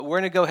we're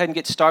going to go ahead and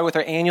get started with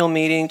our annual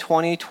meeting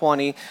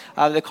 2020.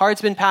 The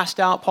card's been passed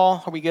out,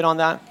 Paul. Are we good on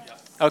that?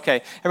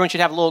 Okay. Everyone should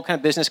have a little kind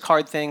of business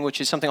card thing, which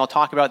is something I'll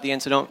talk about at the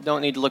end, so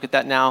don't need to look at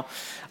that now.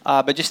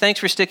 But just thanks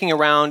for sticking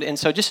around. And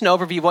so just an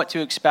overview of what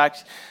to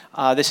expect.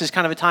 This is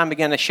kind of a time,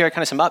 again, to share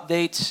kind of some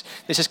updates.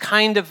 This is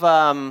kind of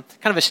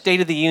a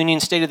State of the Union,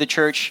 State of the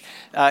Church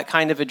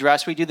kind of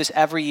address. We do this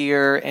every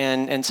year,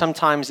 and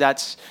sometimes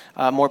that's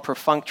more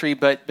perfunctory.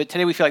 But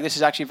today we feel like this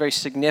is actually a very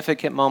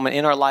significant moment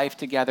in our life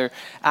together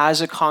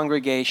as a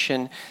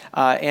congregation.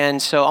 And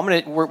so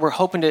we're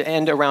hoping to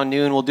end around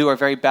noon. We'll do our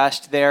very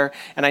best there.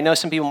 And I know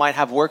some people might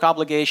have work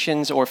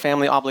obligations or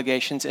family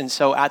obligations. And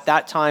so at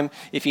that time,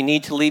 if you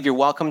need to leave, you're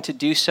welcome to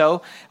do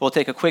so. We'll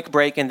take a quick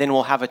break, and then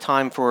we'll have a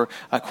time for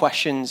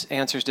questions,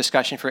 answers,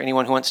 discussion for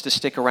anyone who wants to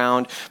stick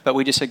around. But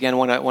we just, again,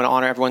 want to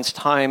honor everyone's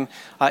time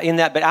in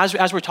that. But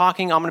as we're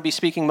talking, I'm going to be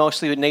speaking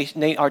mostly with Nate.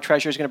 Nate, our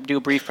treasurer, is going to do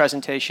a brief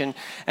presentation.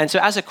 And so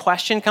as a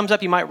question comes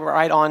up, you might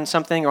write on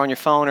something or on your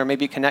phone or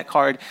maybe a Connect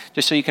card,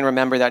 just so you can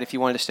remember that if you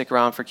wanted to stick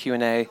around for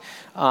Q&A.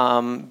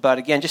 But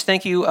again, just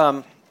thank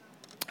you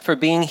for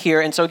being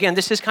here. And so again,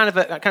 this is kind of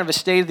a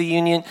State of the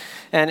Union.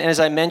 And as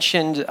I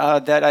mentioned,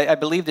 that I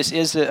believe this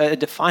is a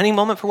defining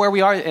moment for where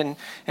we are.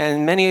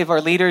 And many of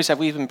our leaders,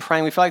 we've been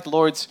praying, we feel like the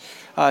Lord's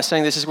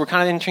saying we're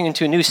kind of entering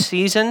into a new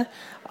season,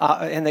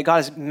 and that God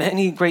has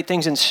many great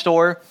things in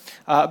store.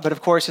 But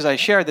of course, as I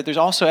shared, that there's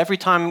also every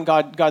time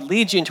God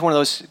leads you into one of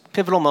those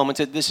pivotal moments,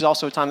 that this is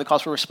also a time that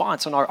calls for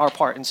response on our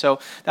part. And so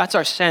that's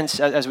our sense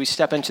as we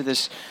step into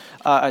this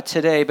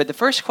today. But the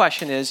first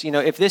question is,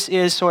 if this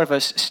is sort of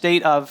a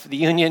State of the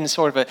Union,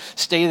 sort of a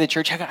State of the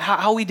Church,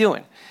 how are we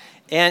doing?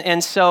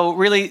 And so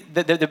really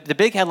the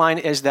big headline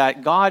is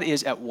that God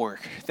is at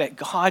work, that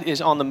God is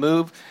on the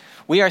move.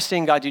 We are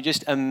seeing God do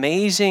just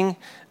amazing,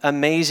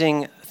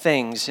 amazing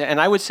things.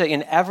 And I would say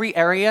in every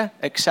area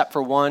except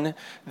for one,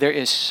 there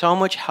is so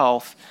much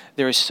health,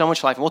 there is so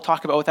much life. And we'll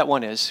talk about what that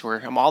one is.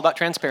 I'm all about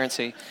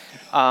transparency.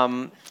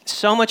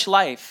 So much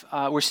life.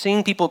 We're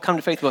seeing people come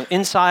to faith both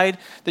inside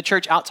the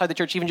church, outside the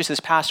church. Even just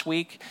this past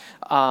week,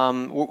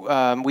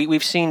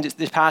 we've seen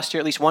this past year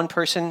at least one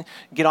person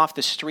get off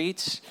the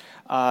streets.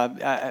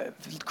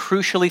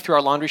 Crucially, through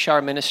our laundry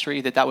shower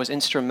ministry, that was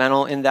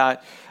instrumental in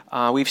that.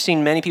 We've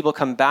seen many people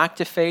come back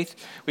to faith.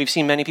 We've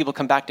seen many people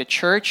come back to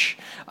church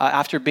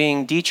after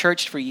being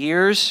de-churched for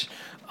years.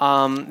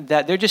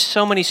 That there are just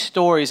so many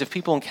stories of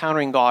people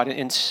encountering God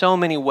in so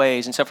many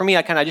ways. And so for me,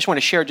 I just want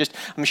to share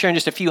I'm sharing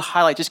just a few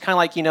highlights, just kind of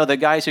like, the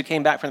guys who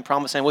came back from the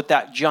Promised Land with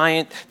that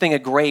giant thing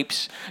of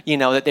grapes,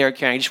 that they were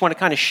carrying. I just want to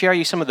kind of share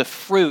you some of the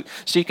fruit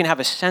so you can have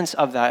a sense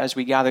of that as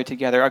we gather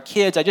together. Our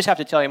kids, I just have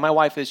to tell you, my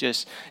wife is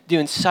just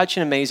doing such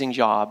an amazing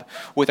job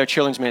with our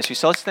children's ministry.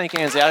 So let's thank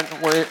Ansley.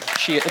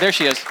 There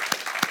she is.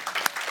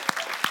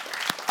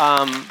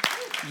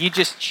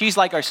 She's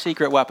like our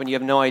secret weapon. You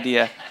have no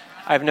idea.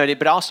 I have no idea,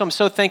 but also I'm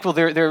so thankful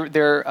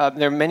there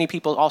are many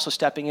people also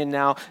stepping in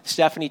now.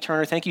 Stephanie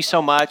Turner, thank you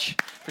so much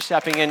for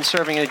stepping in,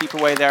 serving in a deeper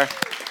way there.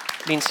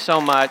 It means so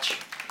much.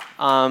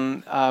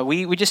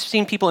 We just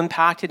seen people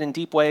impacted in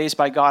deep ways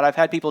by God. I've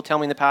had people tell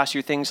me in the past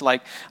year things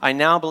like, I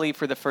now believe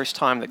for the first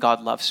time that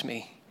God loves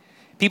me.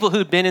 People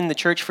who've been in the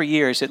church for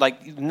years,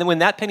 when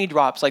that penny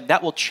drops,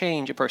 that will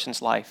change a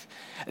person's life.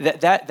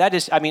 That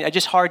is, it's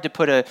just hard to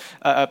put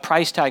a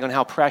price tag on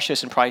how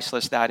precious and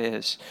priceless that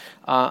is.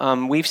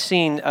 We've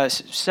seen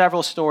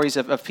several stories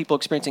of people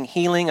experiencing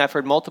healing. I've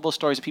heard multiple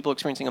stories of people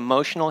experiencing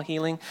emotional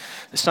healing.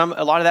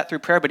 A lot of that through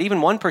prayer, but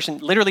even one person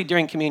literally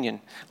during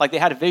communion, they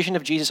had a vision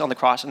of Jesus on the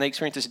cross and they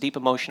experienced this deep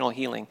emotional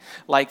healing.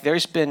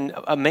 There's been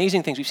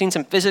amazing things. We've seen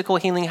some physical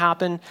healing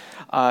happen.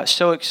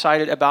 So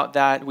excited about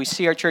that. We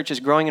see our church is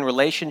growing in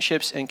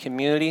relationships and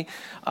community.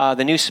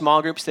 The new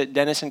small groups that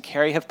Dennis and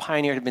Carrie have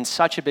pioneered have been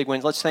such a big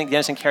win. Let's thank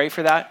Dennis and Carrie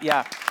for that.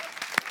 Yeah.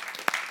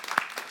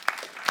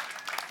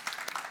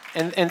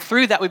 And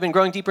through that, we've been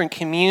growing deeper in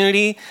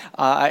community.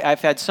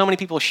 I've had so many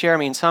people share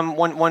me. And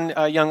one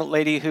young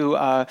lady who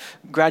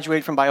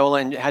graduated from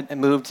Biola and had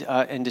moved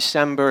in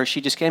December,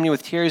 she just came to me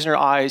with tears in her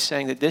eyes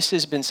saying that this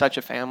has been such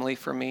a family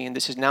for me. And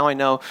this is now I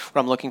know what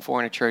I'm looking for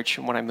in a church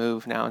when I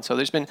move now. And so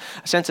there's been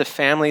a sense of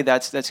family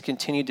that's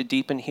continued to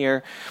deepen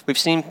here. We've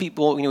seen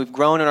people, we've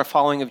grown in our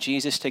following of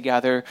Jesus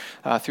together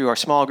through our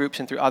small groups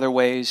and through other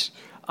ways.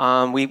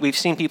 We've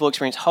seen people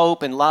experience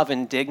hope and love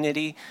and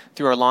dignity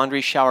through our laundry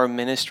shower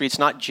ministry. It's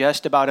not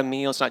just about a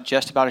meal. It's not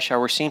just about a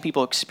shower. We're seeing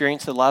people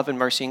experience the love and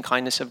mercy and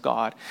kindness of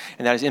God,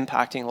 and that is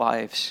impacting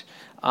lives.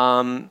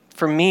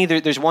 For me,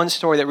 there's one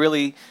story that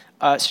really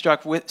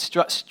struck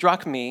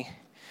me.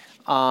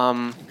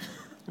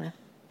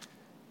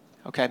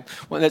 Okay,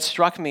 well, that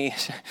struck me.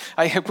 If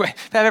I ever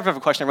have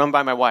a question, I run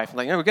by my wife. I'm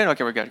like, no, we're good.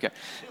 Okay, we're good.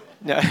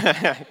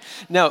 Okay.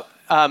 No.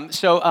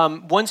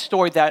 One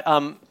story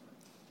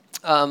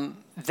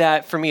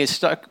that for me has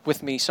stuck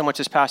with me so much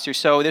this past year.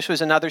 So this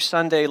was another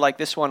Sunday like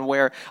this one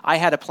where I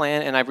had a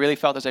plan and I really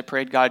felt as I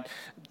prayed, God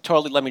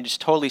let me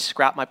just totally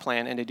scrap my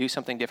plan and to do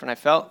something different. I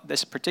felt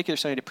this particular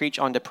Sunday to preach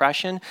on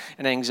depression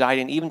and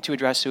anxiety and even to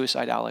address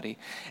suicidality.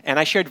 And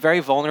I shared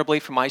very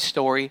vulnerably from my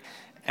story.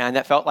 And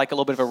that felt like a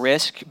little bit of a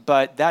risk.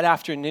 But that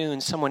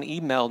afternoon, someone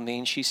emailed me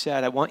and she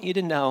said, I want you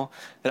to know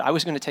that I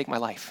was going to take my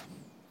life.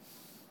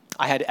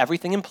 I had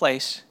everything in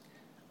place.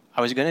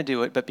 I was going to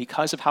do it. But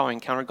because of how I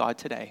encountered God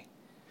today,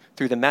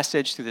 through the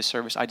message, through the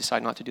service, I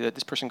decided not to do that.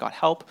 This person got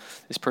help.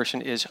 This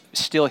person is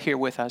still here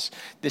with us.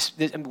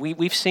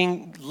 We've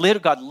seen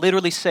God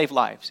literally save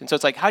lives. And so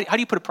it's like, how do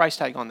you put a price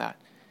tag on that?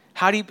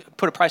 How do you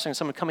put a price on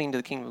someone coming into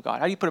the kingdom of God?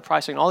 How do you put a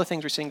price on all the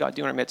things we're seeing God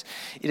do in our midst?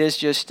 It is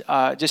just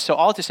so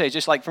all to say,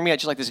 just like for me,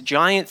 it's just like this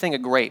giant thing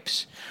of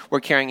grapes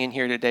we're carrying in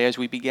here today as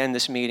we begin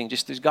this meeting.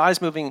 Just as God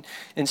is moving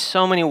in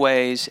so many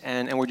ways,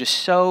 and we're just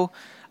so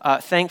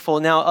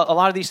thankful. Now, a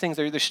lot of these things,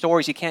 they're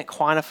stories. You can't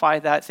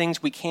quantify that.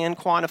 Things we can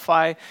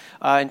quantify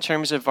in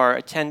terms of our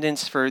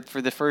attendance for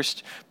the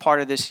first part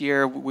of this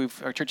year.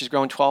 Our church has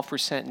grown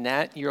 12%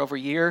 net year over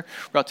year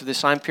relative to this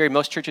time period.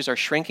 Most churches are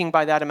shrinking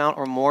by that amount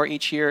or more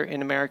each year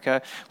in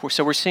America.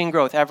 So we're seeing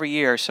growth every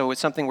year. So it's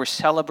something we're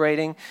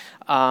celebrating.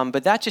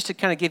 But that just to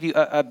kind of give you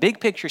a big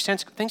picture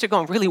sense, things are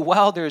going really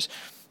well. There's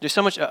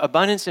so much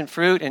abundance in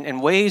fruit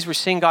and ways we're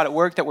seeing God at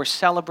work that we're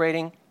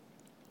celebrating.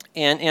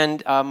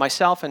 And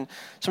myself and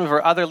some of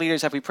our other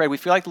leaders, as we prayed, we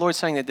feel like the Lord's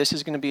saying that this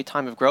is going to be a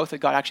time of growth, that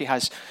God actually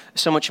has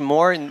so much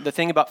more. And the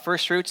thing about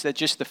first fruits, that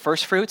just the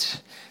first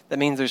fruits, that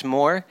means there's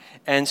more.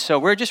 And so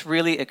we're just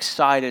really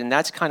excited. And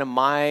that's kind of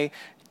my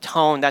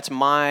tone. That's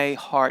my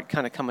heart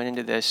kind of coming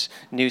into this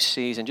new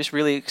season. Just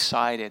really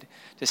excited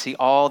to see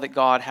all that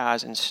God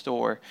has in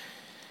store.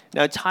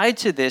 Now, tied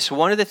to this,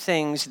 one of the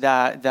things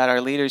that our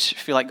leaders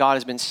feel like God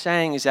has been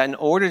saying is that in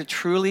order to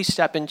truly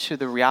step into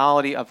the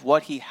reality of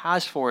what he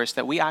has for us,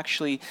 that we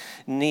actually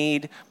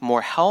need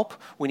more help,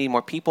 we need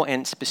more people,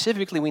 and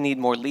specifically we need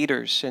more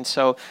leaders. And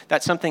so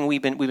that's something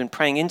we've been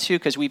praying into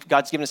because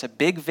God's given us a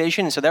big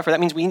vision. And so therefore that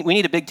means we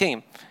need a big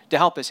team to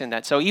help us in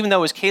that. So even though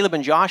it was Caleb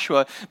and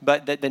Joshua,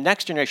 but the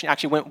next generation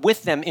actually went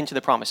with them into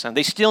the promised land.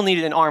 They still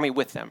needed an army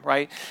with them,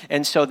 right?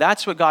 And so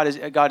that's what God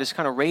is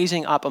kind of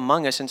raising up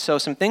among us. And so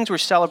some things we're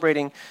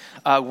celebrating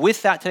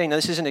with that today. Now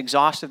this isn't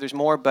exhaustive, there's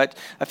more, but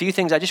a few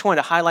things I just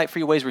wanted to highlight for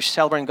you, ways we're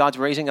celebrating God's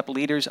raising up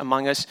leaders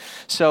among us.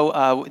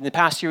 So in the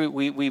past year,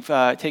 we've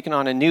taken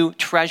on a new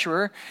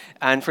treasurer,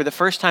 and for the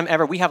first time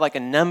ever, we have like a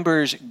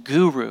numbers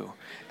guru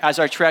as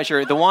our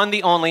treasurer, the one,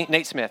 the only,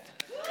 Nate Smith.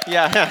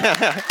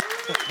 Yeah.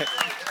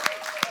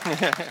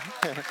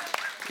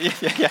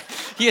 Yeah.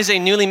 He is a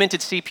newly minted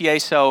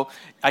CPA, so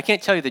I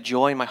can't tell you the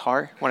joy in my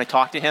heart when I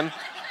talk to him.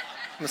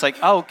 I was like,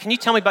 oh, can you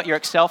tell me about your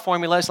Excel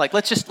formulas? Like,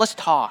 let's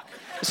talk.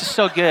 This is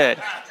so good.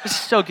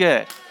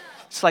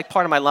 It's like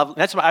part of my love.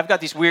 That's why I've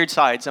got these weird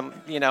sides. I'm,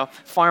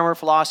 farmer,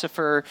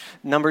 philosopher,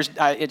 numbers.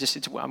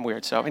 I'm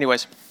weird. So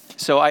anyways,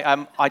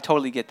 I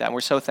totally get that. And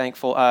we're so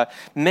thankful.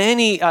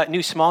 Many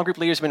new small group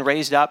leaders have been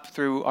raised up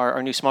through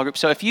our new small group.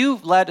 So if you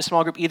led a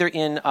small group either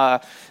in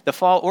the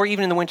fall or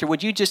even in the winter,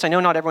 would you just, I know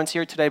not everyone's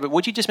here today, but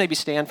would you just maybe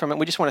stand from it?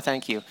 We just want to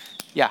thank you.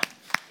 Yeah.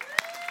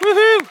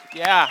 Woohoo!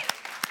 Yeah.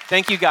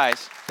 Thank you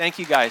guys. Thank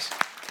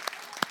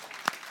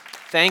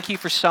you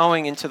for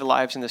sowing into the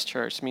lives in this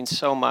church. It means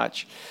so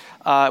much.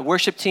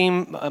 Worship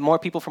team, more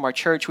people from our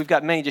church. We've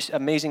got many just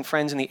amazing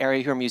friends in the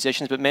area who are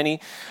musicians, but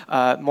many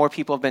more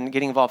people have been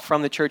getting involved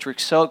from the church. We're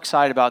so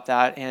excited about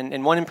that.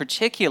 And one in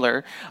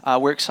particular,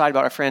 we're excited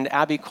about our friend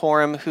Abby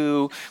Coram,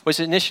 who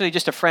was initially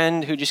just a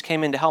friend who just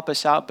came in to help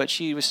us out, but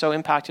she was so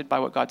impacted by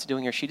what God's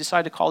doing here. She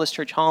decided to call this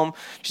church home.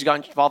 She's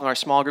gotten involved in our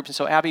small groups. And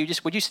so Abby,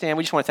 would you stand?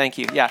 We just want to thank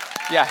you. Yeah.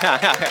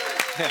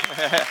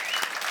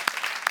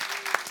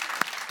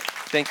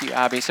 Thank you,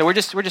 Abby. So we're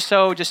just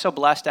so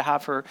blessed to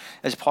have her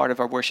as part of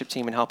our worship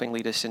team and helping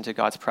lead us into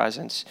God's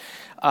presence.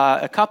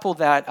 A couple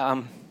that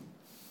I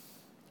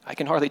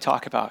can hardly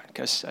talk about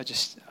because I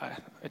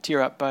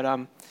tear up.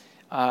 But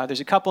there's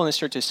a couple in this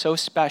church that's so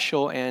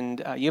special,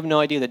 and you have no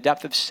idea the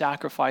depth of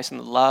sacrifice and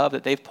the love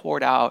that they've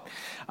poured out.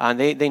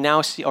 They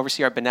now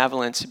oversee our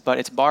benevolence. But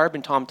it's Barb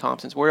and Tom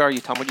Thompsons. Where are you,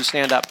 Tom? Would you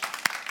stand up?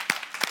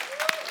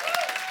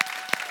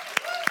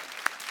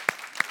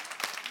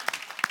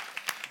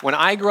 When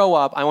I grow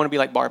up, I want to be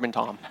like Barb and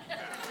Tom.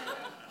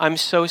 I'm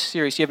so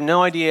serious. You have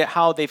no idea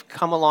how they've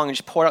come along and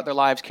just poured out their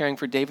lives caring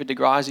for David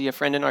DeGrazia, a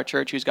friend in our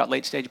church who's got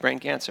late-stage brain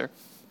cancer.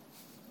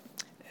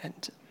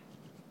 And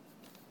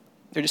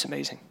they're just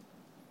amazing.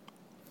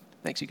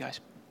 Thanks, you guys.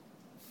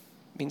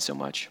 It means so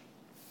much.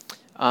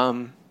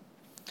 Okay,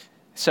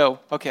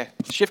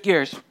 shift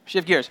gears.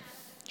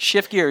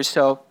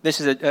 So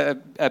this is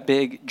a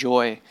big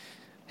joy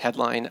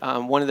headline.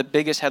 One of the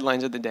biggest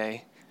headlines of the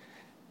day.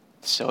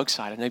 So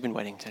excited. I've been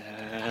waiting.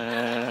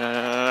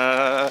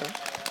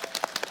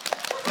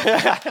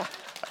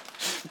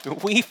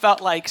 We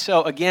felt like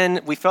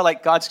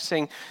God's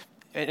saying,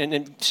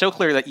 and so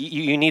clear that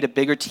you need a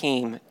bigger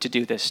team to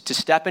do this. To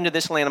step into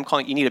this land, I'm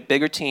calling it, you need a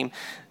bigger team,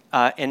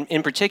 and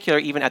in particular,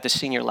 even at the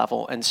senior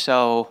level. And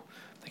so,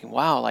 thinking,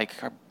 wow,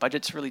 like our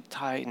budget's really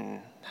tight,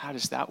 and how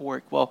does that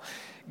work? Well,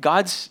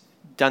 God's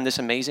done this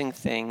amazing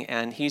thing,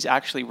 and he's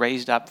actually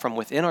raised up from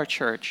within our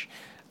church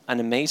an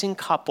amazing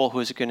couple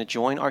who's going to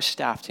join our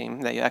staff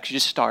team. They actually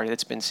just started.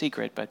 It's been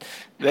secret, but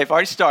they've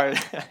already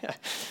started.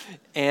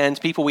 And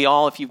people we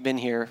all, if you've been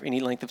here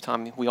any length of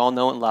time, we all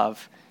know and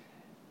love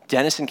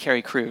Dennis and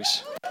Carrie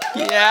Cruz.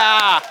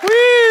 Yeah!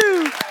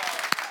 Woo!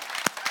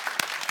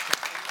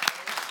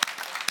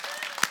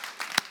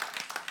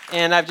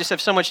 And I just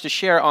have so much to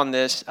share on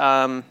this.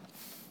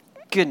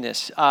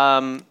 Goodness.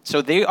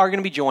 So they are going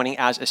to be joining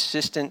as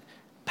assistant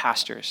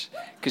pastors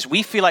because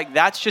we feel like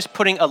that's just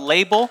putting a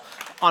label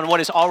on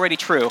what is already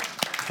true.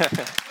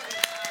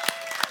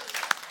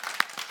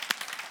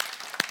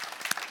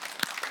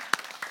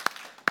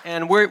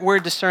 And we're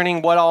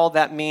discerning what all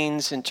that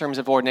means in terms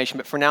of ordination.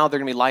 But for now, they're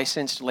going to be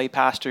licensed lay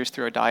pastors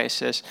through our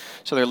diocese.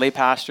 So they're lay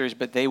pastors,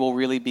 but they will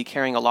really be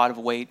carrying a lot of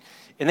weight.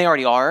 And they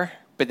already are,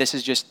 but this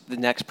is just the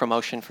next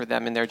promotion for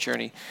them in their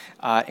journey.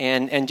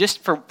 And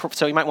just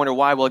so you might wonder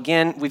why. Well,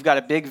 again, we've got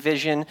a big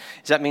vision.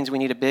 That means we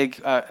need a big,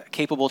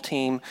 capable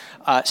team.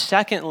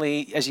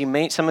 Secondly, as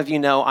some of you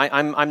know,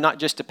 I'm not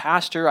just a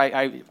pastor.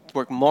 I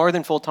work more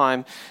than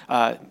full-time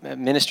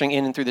ministering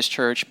in and through this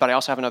church, but I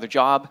also have another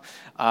job.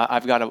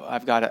 I've got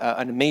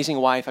an amazing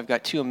wife. I've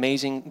got 2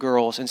 amazing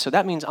girls. And so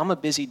that means I'm a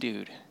busy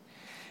dude.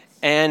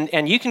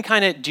 And you can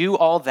kind of do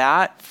all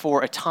that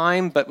for a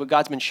time, but what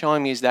God's been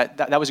showing me is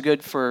that was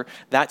good for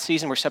that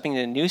season. We're stepping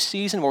into a new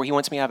season where he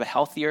wants me to have a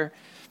healthier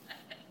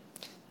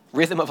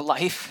rhythm of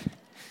life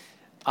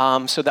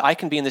so that I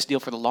can be in this deal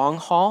for the long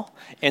haul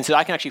and so that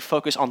I can actually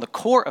focus on the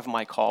core of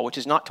my call, which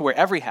is not to wear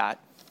every hat,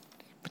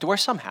 but to wear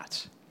some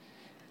hats.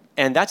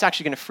 And that's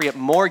actually going to free up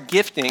more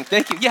gifting.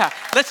 Thank you. Yeah,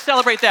 let's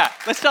celebrate that.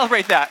 Let's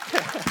celebrate that.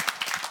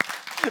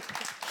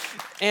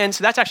 And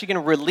so that's actually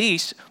going to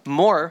release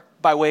more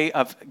by way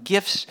of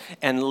gifts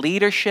and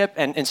leadership.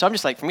 And so I'm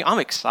just like, for me, I'm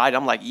excited.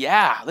 I'm like,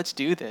 yeah, let's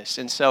do this.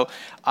 And so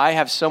I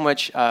have so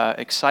much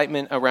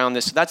excitement around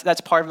this. So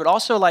that's part of it.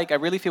 Also, like, I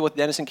really feel with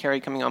Dennis and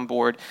Carrie coming on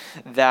board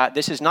that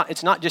it's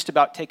not just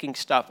about taking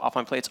stuff off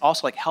my plate. It's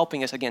also like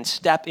helping us, again,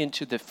 step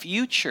into the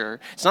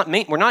future.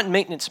 We're not in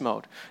maintenance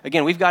mode.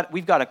 Again, we've got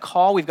a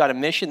call. We've got a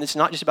mission. It's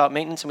not just about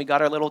maintenance and we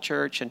got our little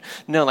church. And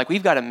no, like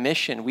we've got a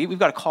mission. We've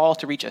got a call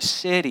to reach a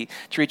city,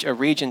 to reach a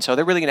region. So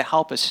they're really going to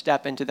help us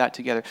step into that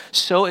together.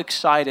 So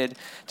excited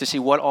to see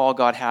what all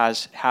God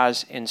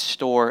has in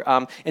store.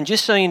 And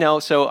just so you know,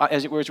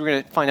 as we're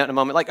going to find out in a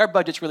moment, like our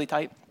budget's really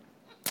tight.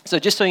 So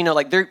just so you know,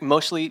 like they're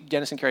mostly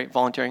Dennis and Carrie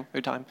volunteering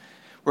their time.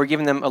 We're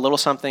giving them a little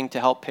something to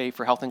help pay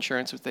for health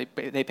insurance, which they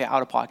pay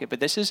out of pocket.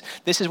 But this is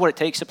what it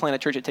takes to plant a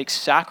church. It takes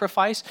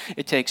sacrifice,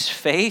 it takes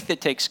faith,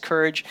 it takes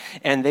courage,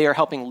 and they are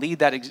helping lead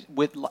that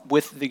with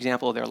the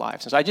example of their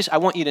lives. And so I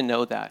want you to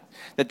know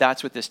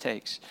that's what this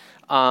takes.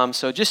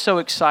 So just so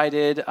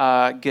excited,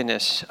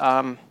 goodness.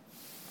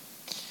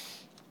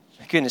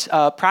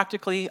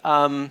 Practically,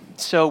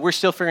 so we're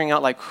still figuring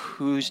out like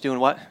who's doing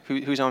what,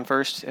 who's on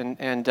first,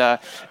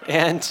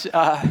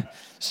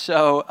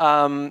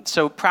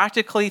 so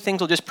practically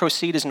things will just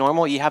proceed as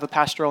normal. You have a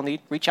pastoral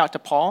need, reach out to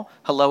Paul,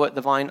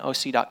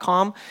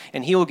 hello@thevineoc.com,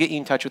 and he will get you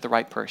in touch with the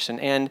right person.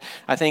 And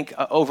I think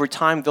over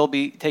time they'll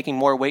be taking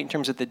more weight in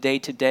terms of the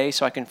day-to-day,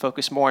 so I can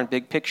focus more on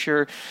big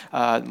picture,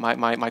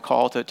 my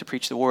call to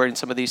preach the word and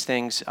some of these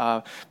things.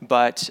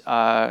 But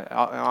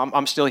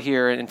I'm still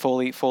here and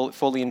fully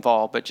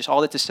involved. But just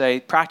all that to say,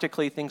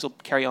 practically things will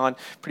carry on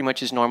pretty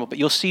much as normal. But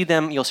you'll see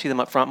them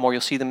up front more.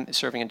 You'll see them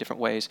serving in different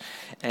ways.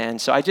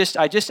 And so I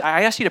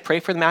ask you to pray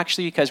for them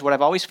actually, because what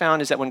I've always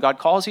found is that when God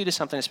calls you to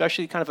something,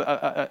 especially kind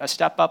of a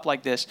step up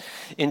like this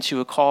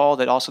into a call,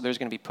 that also there's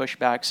going to be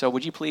pushback. So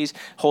would you please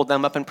hold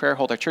them up in prayer,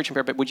 hold our church in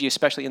prayer, but would you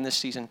especially in this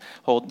season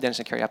hold Dennis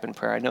and Carrie up in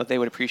prayer? I know they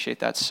would appreciate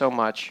that so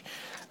much.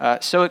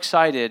 So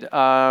excited.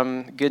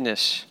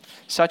 Goodness,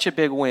 such a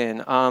big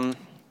win.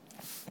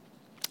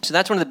 So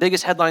that's one of the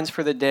biggest headlines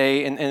for the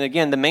day. And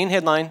again, the main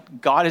headline,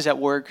 God is at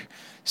work,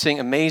 seeing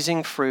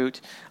amazing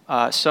fruit.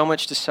 So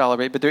much to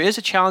celebrate, but there is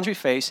a challenge we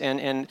face,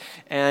 and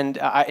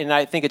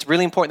I think it's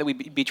really important that we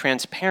be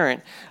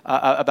transparent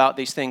about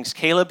these things.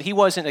 Caleb, he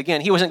wasn't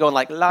going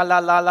like la la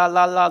la la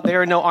la la. There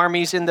are no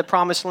armies in the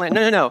promised land.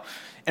 No.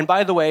 And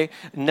by the way,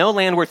 no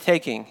land worth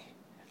taking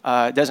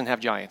doesn't have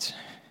giants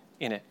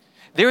in it.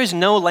 There is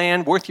no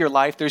land worth your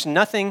life. There's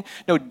nothing,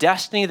 no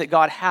destiny that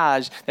God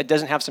has that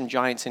doesn't have some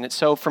giants in it.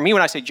 So for me,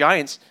 when I say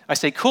giants, I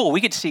say, cool,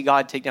 we get to see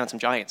God take down some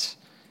giants.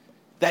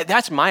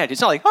 That's my idea.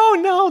 It's not like, oh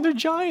no, they're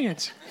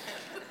giants.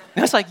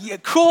 And it's like, yeah,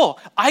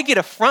 cool. I get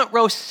a front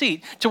row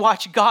seat to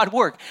watch God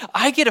work.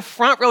 I get a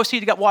front row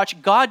seat to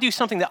watch God do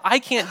something that I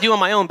can't do on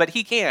my own, but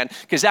he can,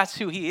 because that's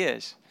who he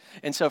is.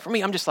 And so for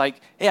me, I'm just like,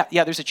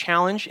 yeah, there's a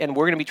challenge, and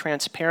we're going to be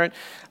transparent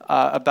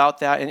about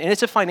that. And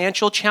it's a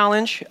financial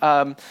challenge.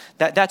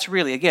 That's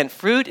really, again,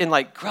 fruit and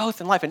like growth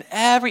in life in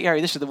every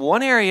area. This is the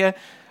one area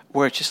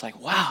where it's just like,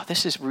 wow,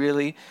 this is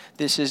really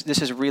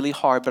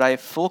hard. But I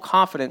have full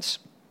confidence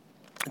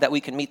that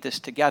we can meet this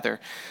together.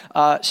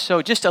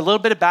 So just a little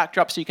bit of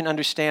backdrop so you can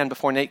understand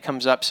before Nate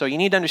comes up. So you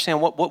need to understand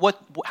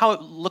how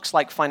it looks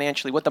like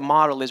financially, what the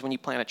model is when you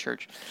plant a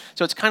church.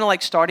 So it's kind of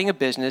like starting a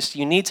business.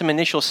 You need some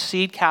initial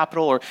seed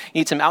capital, or you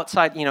need some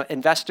outside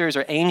investors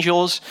or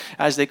angels,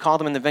 as they call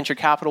them in the venture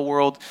capital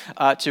world,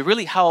 to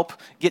really help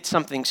get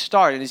something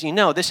started. As you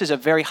know, this is a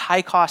very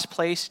high-cost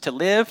place to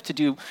live, to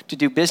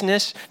do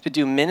business, to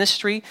do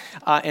ministry.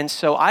 And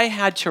so I've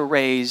had to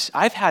raise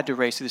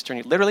through this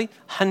journey literally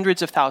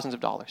hundreds of thousands of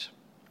dollars.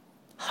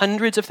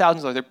 Hundreds of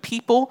thousands of dollars. There are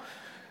people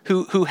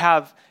who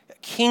have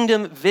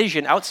kingdom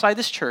vision outside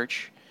this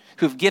church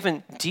who've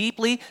given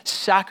deeply,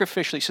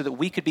 sacrificially so that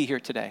we could be here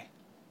today.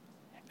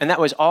 And that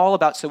was all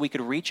about so we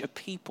could reach a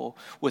people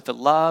with the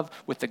love,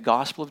 with the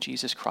gospel of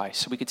Jesus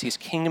Christ, so we could see his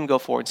kingdom go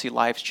forward and see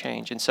lives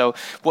change. And so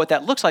what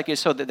that looks like is,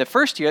 so that the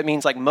first year, it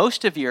means like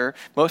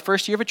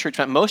first year of a church,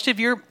 most of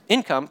your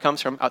income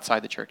comes from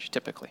outside the church,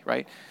 typically,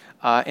 right?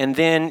 And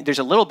then there's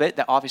a little bit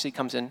that obviously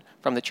comes in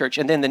from the church.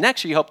 And then the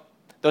next year, you hope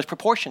those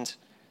proportions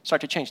start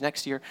to change.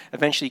 Next year,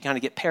 eventually you kind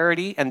of get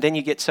parity, and then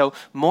you get, so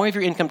more of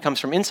your income comes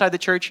from inside the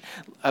church,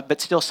 but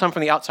still some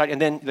from the outside,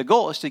 and then the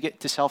goal is to get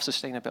to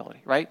self-sustainability,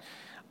 right?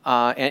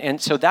 And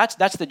so that's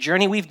the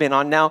journey we've been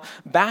on. Now,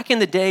 back in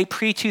the day,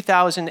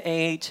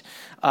 pre-2008,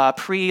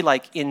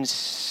 pre-like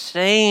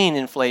insane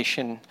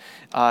inflation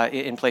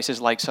in places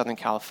like Southern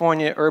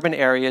California, urban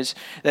areas,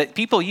 that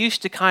people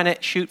used to kind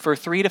of shoot for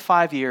 3 to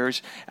 5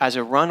 years as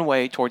a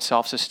runway towards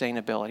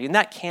self-sustainability. And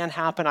that can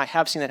happen. I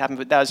have seen that happen,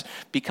 but that is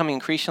becoming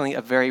increasingly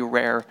a very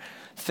rare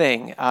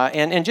thing.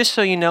 And just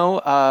so you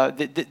know,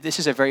 this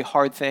is a very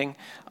hard thing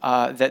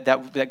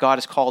that God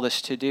has called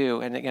us to do.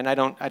 And again,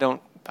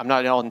 I'm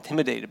not at all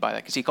intimidated by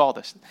that because he called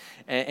us.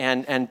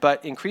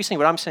 But increasingly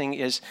what I'm saying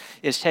is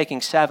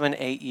taking 7,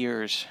 8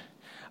 years.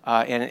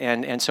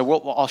 And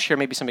so I'll share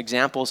maybe some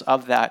examples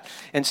of that.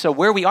 And so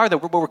where we are,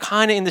 we're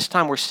kind of in this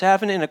time, we're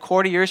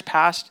 7.25 years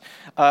past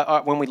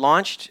when we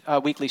launched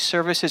weekly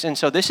services. And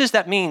so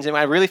that means, and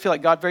I really feel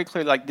like God very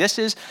clearly, like this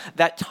is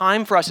that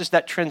time for us, is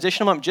that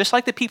transitional moment. Just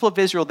like the people of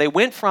Israel, they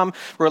went from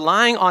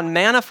relying on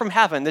manna from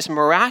heaven, this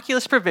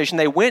miraculous provision.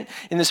 They went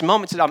in this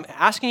moment, said, I'm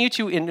asking you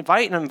to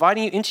invite, and I'm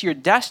inviting you into your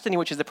destiny,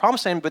 which is the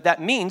promised land, but that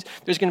means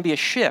there's going to be a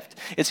shift.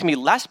 It's going to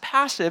be less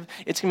passive.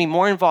 It's going to be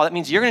more involved. That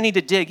means you're going to need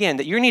to dig in,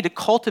 that you're going to need to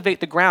cultivate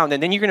the ground,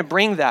 and then you're going to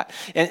bring that.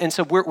 And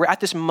so we're at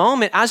this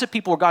moment as a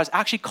people where God is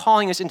actually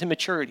calling us into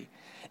maturity.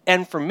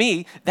 And for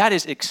me, that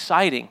is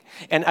exciting.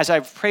 And as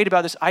I've prayed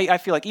about this, I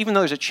feel like even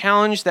though there's a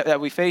challenge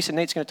that we face, and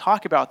Nate's going to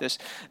talk about this,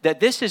 that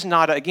this is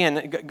not,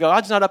 again,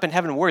 God's not up in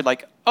heaven worried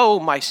like, oh,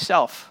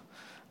 myself.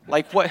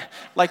 Like what?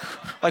 Like,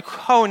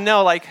 oh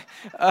no,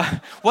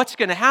 what's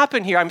going to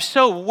happen here? I'm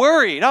so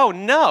worried. Oh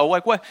no,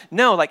 like what?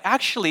 No, like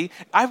actually,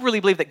 I really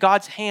believe that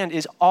God's hand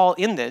is all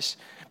in this,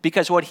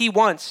 because what he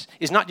wants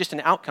is not just an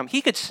outcome.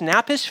 He could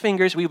snap his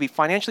fingers, we would be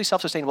financially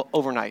self-sustainable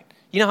overnight.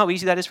 You know how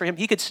easy that is for him?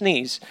 He could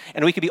sneeze,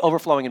 and we could be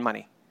overflowing in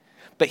money.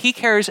 But he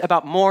cares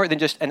about more than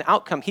just an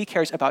outcome. He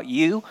cares about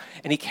you,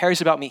 and he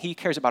cares about me. He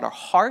cares about our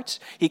hearts.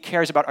 He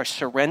cares about our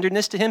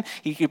surrenderedness to him.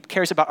 He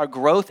cares about our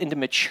growth into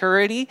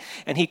maturity,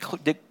 and he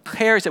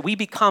declares that we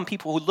become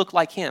people who look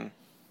like him.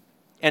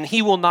 And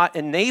he will not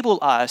enable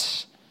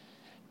us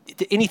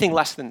to anything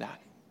less than that.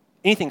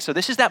 Anything. So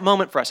this is that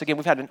moment for us. Again,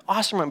 we've had an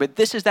awesome run, but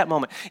this is that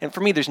moment. And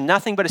for me, there's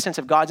nothing but a sense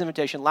of God's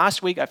invitation.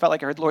 Last week, I felt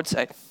like I heard the Lord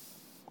say,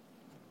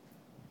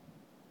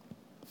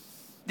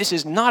 this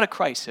is not a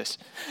crisis.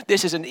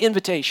 This is an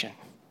invitation.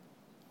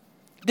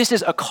 This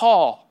is a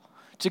call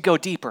to go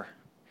deeper.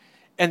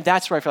 And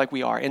that's where I feel like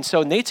we are. And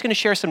so Nate's going to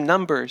share some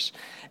numbers.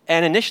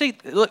 And initially,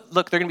 look,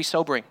 they're going to be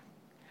sobering.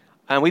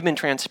 And we've been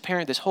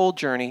transparent this whole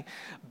journey.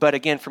 But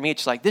again, for me,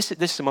 it's like this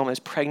is a moment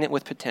that's pregnant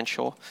with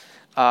potential.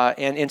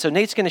 And so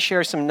Nate's going to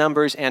share some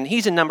numbers, and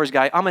he's a numbers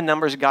guy. I'm a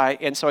numbers guy.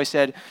 And so I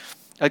said,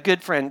 a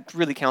good friend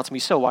really counsels me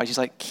so wise. He's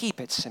like, keep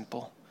it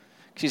simple.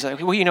 He's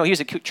like, well, he's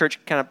a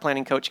church kind of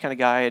planning coach kind of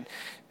guy. And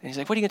he's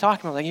like, what are you going to talk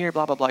about? I'm like, here,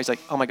 blah, blah, blah. He's like,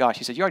 oh my gosh.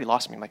 He said, you already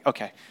lost me. I'm like,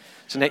 okay.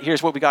 So Nate,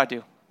 here's what we got to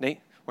do. Nate,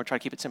 we're trying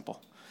to keep it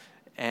simple.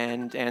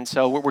 And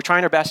so we're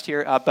trying our best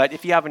here. But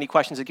if you have any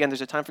questions, again,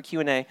 there's a time for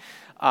Q&A.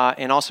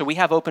 And also, we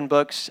have open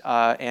books.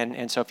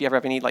 And so if you ever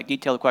have any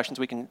detailed questions,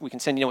 we can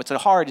send you. What's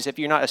hard is if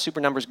you're not a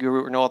super numbers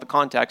guru or know all the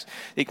context,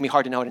 it can be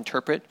hard to know how to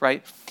interpret,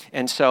 right?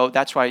 And so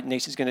that's why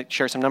Nate is going to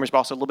share some numbers, but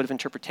also a little bit of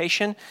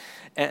interpretation.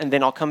 And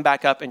then I'll come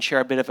back up and share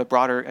a bit of a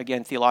broader,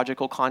 again,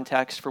 theological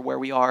context for where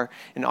we are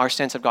and our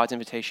sense of God's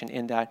invitation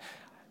in that.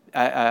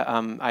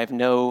 I have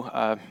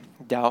no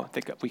doubt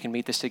that we can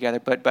meet this together.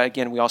 But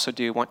again, we also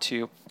do want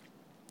to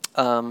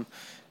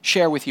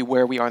share with you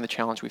where we are in the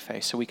challenge we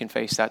face so we can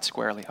face that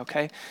squarely,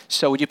 okay?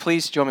 So would you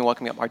please join me in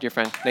welcoming up our dear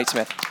friend, Nate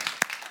Smith.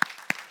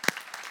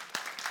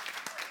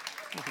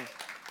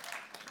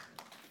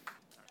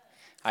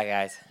 Hi,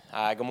 guys.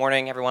 Good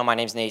morning, everyone. My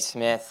name's Nate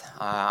Smith.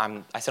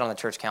 I sit on the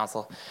church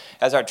council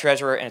as our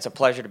treasurer, and it's a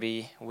pleasure to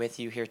be with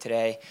you here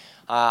today.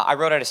 I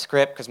wrote out a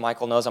script because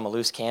Michael knows I'm a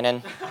loose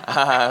cannon.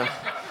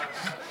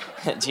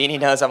 Jeannie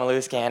knows I'm a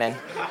loose cannon.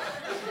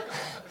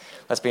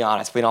 Let's be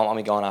honest, we don't want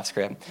me going off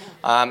script.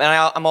 And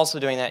I'm also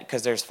doing that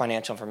because there's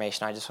financial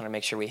information I just want to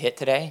make sure we hit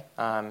today,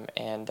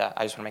 and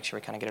I just want to make sure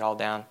we kind of get it all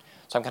down.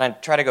 So I'm going to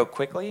try to go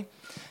quickly.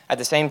 At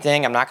the same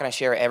thing, I'm not going to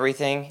share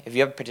everything. If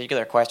you have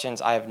particular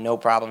questions, I have no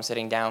problem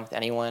sitting down with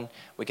anyone.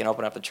 We can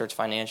open up the church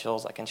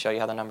financials. I can show you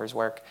how the numbers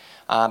work.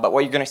 But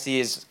what you're going to see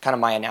is kind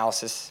of my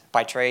analysis.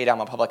 By trade,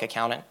 I'm a public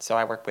accountant, so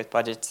I work with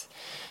budgets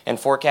and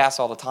forecasts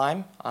all the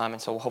time. And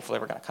so hopefully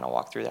we're going to kind of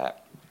walk through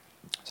that.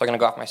 So I'm going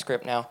to go off my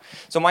script now.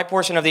 So my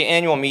portion of the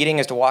annual meeting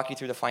is to walk you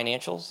through the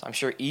financials. I'm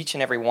sure each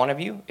and every one of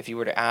you, if you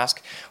were to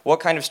ask what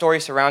kind of story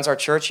surrounds our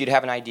church, you'd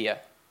have an idea.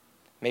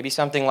 Maybe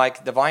something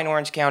like Divine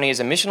Orange County is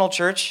a missional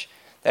church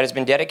that has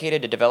been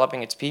dedicated to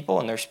developing its people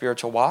in their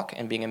spiritual walk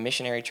and being a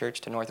missionary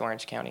church to North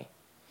Orange County.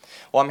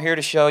 Well, I'm here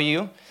this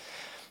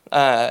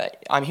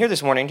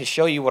morning to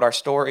show you what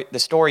the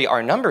story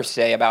our numbers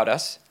say about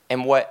us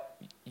and what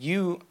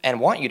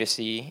want you to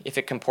see if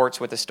it comports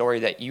with the story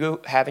that you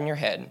have in your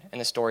head and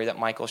the story that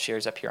Michael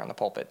shares up here on the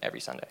pulpit every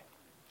Sunday.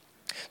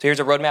 So here's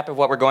a roadmap of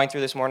what we're going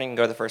through this morning.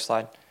 Go to the first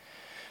slide.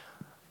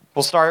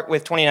 We'll start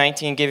with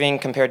 2019 giving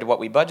compared to what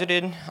we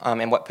budgeted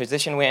and what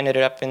position we ended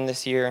up in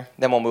this year.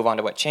 Then we'll move on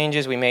to what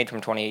changes we made from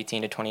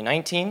 2018 to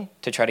 2019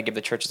 to try to give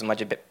the church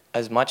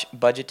as much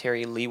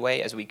budgetary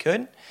leeway as we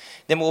could.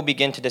 Then we'll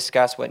begin to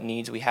discuss what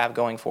needs we have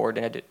going forward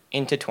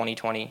into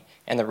 2020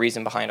 and the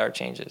reason behind our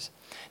changes.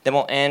 Then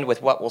we'll end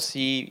with what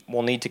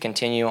we'll need to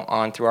continue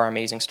on through our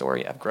amazing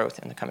story of growth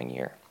in the coming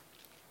year.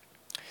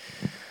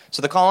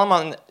 So the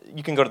column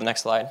you can go to the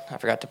next slide. I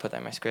forgot to put that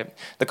in my script.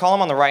 The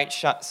column on the right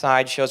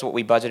side shows what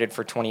we budgeted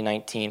for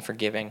 2019 for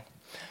giving.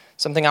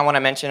 Something I want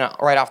to mention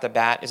right off the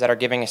bat is that our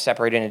giving is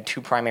separated into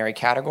two primary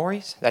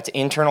categories. That's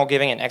internal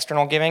giving and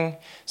external giving.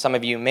 Some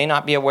of you may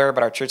not be aware,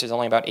 but our church is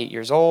only about 8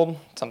 years old,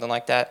 something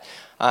like that.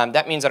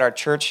 That means that our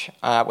church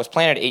was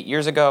planted 8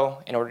 years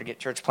ago. In order to get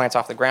church plants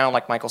off the ground,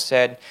 like Michael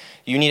said,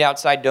 you need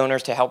outside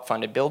donors to help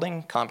fund a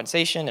building,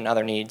 compensation, and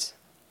other needs.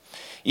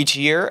 Each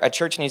year, a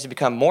church needs to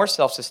become more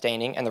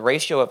self-sustaining, and the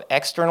ratio of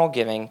external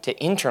giving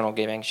to internal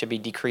giving should be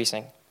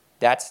decreasing.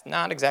 That's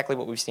not exactly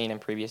what we've seen in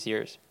previous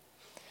years.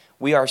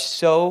 We are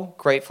so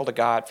grateful to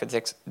God for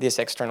this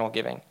external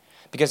giving,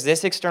 because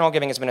this external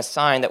giving has been a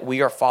sign that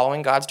we are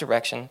following God's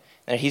direction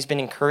and that He's been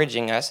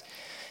encouraging us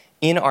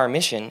in our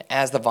mission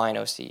as the Vine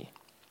OC.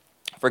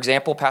 For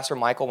example, Pastor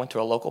Michael went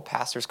to a local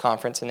pastors'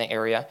 conference in the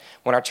area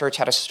when our church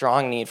had a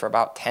strong need for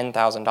about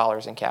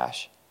 $10,000 in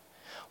cash.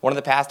 One of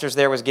the pastors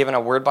there was given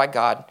a word by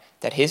God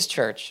that his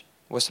church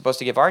was supposed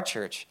to give our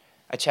church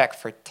a check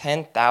for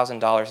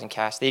 $10,000 in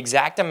cash, the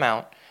exact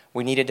amount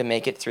we needed to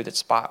make it through the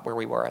spot where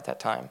we were at that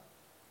time.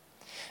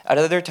 At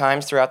other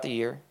times throughout the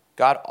year,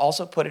 God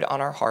also put it on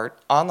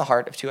the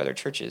heart of two other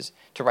churches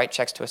to write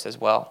checks to us as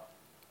well.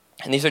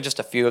 And these are just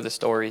a few of the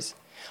stories.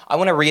 I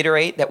want to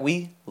reiterate that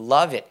we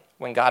love it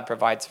when God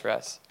provides for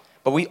us,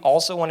 but we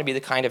also want to be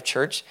the kind of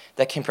church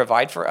that can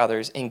provide for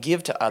others and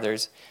give to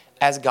others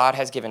as God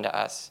has given to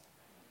us.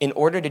 In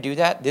order to do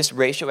that, this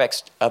ratio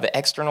of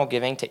external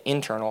giving to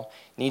internal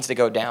needs to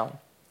go down.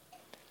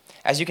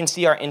 As you can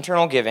see, our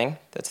internal giving,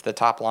 that's the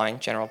top line,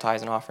 general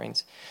tithes and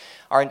offerings,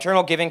 our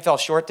internal giving fell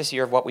short this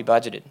year of what we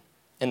budgeted.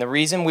 And the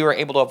reason we were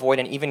able to avoid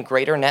an even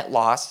greater net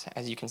loss,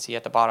 as you can see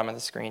at the bottom of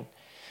the screen,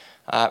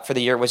 for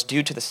the year was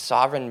due to the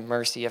sovereign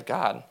mercy of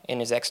God in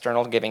His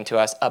external giving to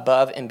us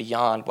above and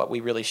beyond what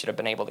we really should have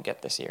been able to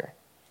get this year.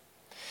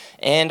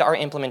 And our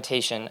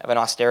implementation of an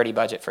austerity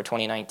budget for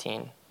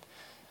 2019.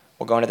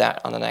 We'll go into that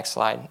on the next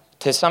slide.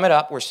 To sum it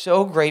up, we're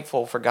so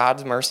grateful for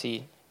God's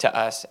mercy to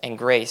us and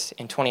grace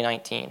in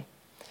 2019.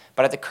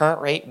 But at the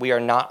current rate, we are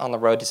not on the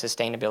road to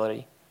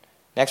sustainability.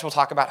 Next, we'll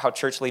talk about how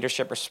church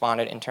leadership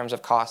responded in terms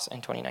of costs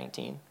in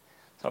 2019.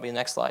 That'll be the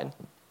next slide.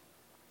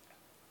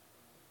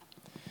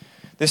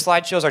 This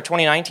slide shows our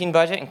 2019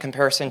 budget in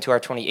comparison to our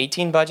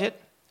 2018 budget.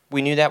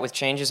 We knew that with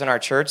changes in our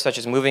church, such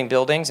as moving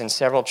buildings and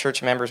several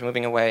church members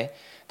moving away,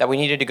 that we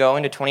needed to go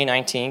into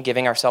 2019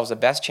 giving ourselves the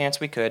best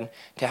chance we could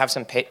to have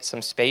some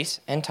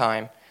space and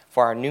time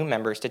for our new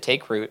members to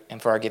take root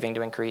and for our giving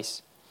to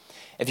increase.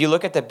 If you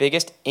look at the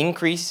biggest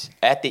increase,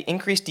 at the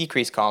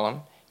increase-decrease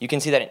column, you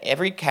can see that in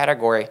every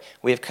category,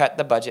 we have cut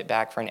the budget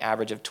back for an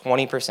average of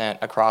 20%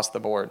 across the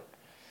board.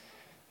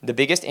 The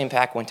biggest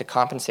impact went to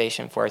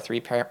compensation for our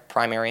three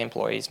primary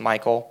employees,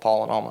 Michael,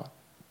 Paul, and Alma.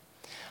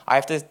 I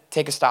have to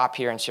take a stop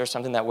here and share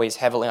something that weighs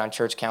heavily on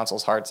church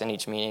council's hearts in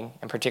each meeting,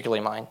 and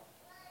particularly mine.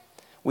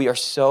 We are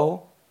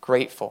so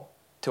grateful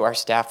to our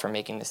staff for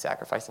making this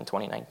sacrifice in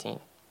 2019.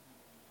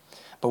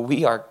 But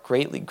we are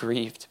greatly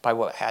grieved by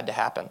what had to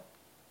happen.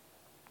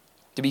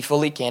 To be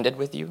fully candid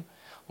with you,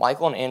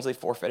 Michael and Ansley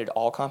forfeited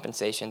all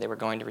compensation they were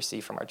going to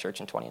receive from our church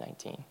in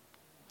 2019.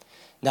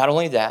 Not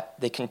only that,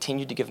 they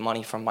continued to give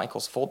money from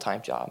Michael's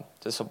full-time job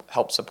to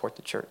help support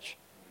the church.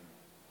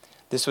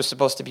 This was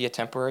supposed to be a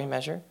temporary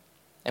measure,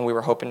 and we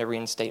were hoping to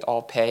reinstate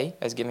all pay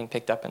as giving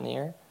picked up in the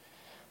year.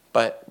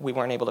 But we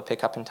weren't able to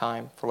pick up in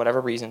time for whatever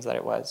reasons that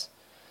it was.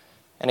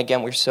 And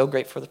again, we're so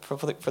grateful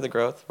for the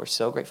growth. We're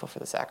so grateful for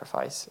the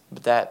sacrifice.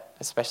 But that,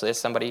 especially as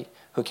somebody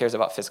who cares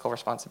about fiscal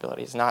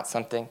responsibility, is not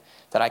something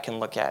that I can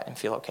look at and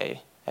feel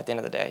okay at the end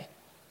of the day.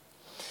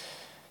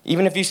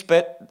 Even if you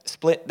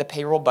split the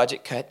payroll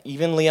budget cut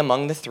evenly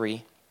among the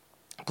three,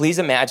 please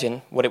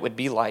imagine what it would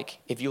be like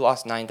if you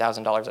lost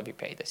 $9,000 of your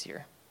pay this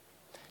year.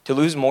 To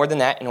lose more than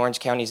that in Orange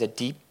County is a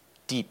deep,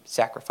 deep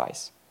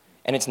sacrifice,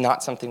 and it's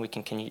not something we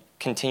can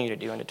continue to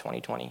do into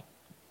 2020.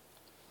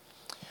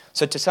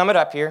 So to sum it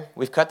up here,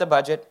 we've cut the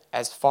budget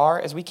as far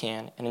as we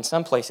can, and in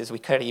some places we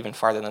cut it even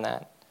farther than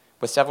that,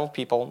 with several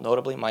people,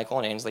 notably Michael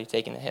and Ainsley,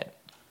 taking the hit.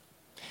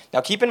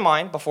 Now keep in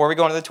mind, before we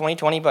go into the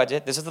 2020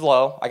 budget, this is the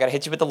low. I got to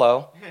hit you with the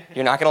low.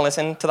 You're not going to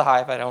listen to the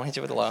high if I don't hit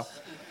you with the low.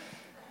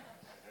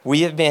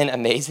 We have been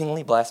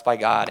amazingly blessed by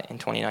God in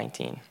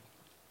 2019.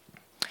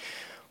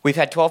 We've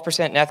had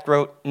 12%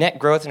 net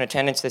growth in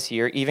attendance this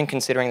year, even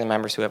considering the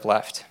members who have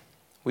left.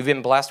 We've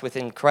been blessed with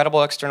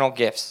incredible external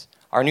gifts.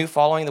 Our new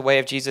Following the Way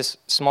of Jesus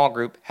small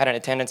group had an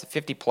attendance of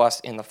 50 plus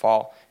in the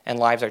fall, and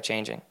lives are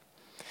changing.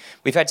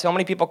 We've had so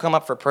many people come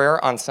up for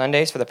prayer on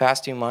Sundays for the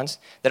past 2 months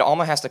that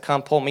Alma has to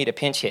come pull me to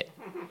pinch hit.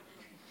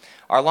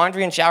 Our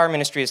laundry and shower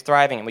ministry is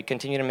thriving, and we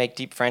continue to make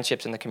deep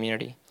friendships in the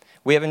community.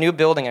 We have a new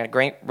building and a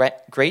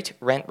great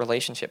rent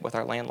relationship with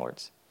our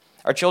landlords.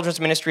 Our children's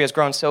ministry has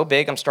grown so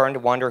big, I'm starting to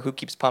wonder who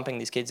keeps pumping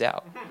these kids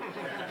out.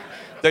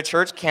 The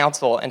church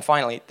council, and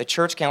finally, the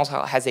church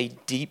council has a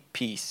deep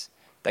peace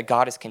that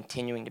God is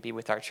continuing to be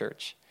with our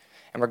church.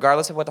 And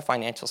regardless of what the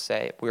financials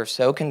say, we are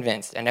so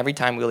convinced, and every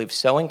time we leave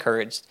so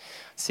encouraged,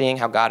 seeing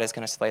how God is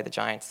going to slay the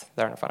giants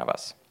that are in front of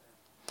us.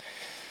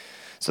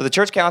 So the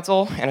church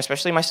council, and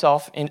especially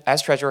myself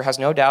as treasurer, has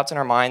no doubts in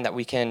our mind that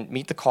we can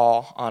meet the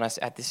call on us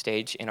at this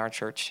stage in our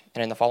church.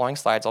 And in the following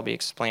slides, I'll be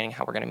explaining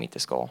how we're going to meet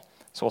this goal.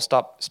 So we'll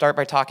start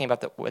by talking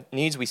about what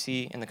needs we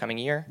see in the coming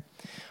year.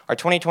 Our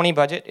 2020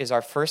 budget is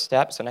our first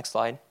step. So next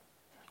slide.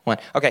 One.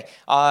 Okay,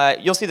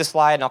 you'll see the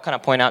slide, and I'll kind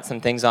of point out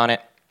some things on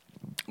it.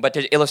 But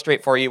to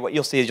illustrate for you, what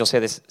you'll see is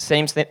this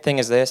same thing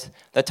as this.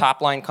 The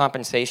top line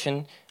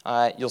compensation,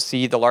 you'll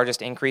see the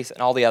largest increase,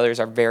 and all the others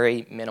are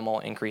very minimal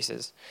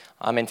increases.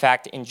 In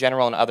fact, in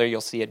general and other,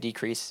 you'll see a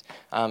decrease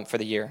for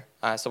the year.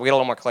 So we'll get a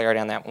little more clarity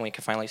on that when we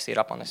can finally see it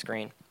up on the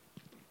screen.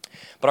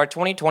 But our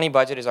 2020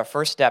 budget is our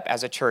first step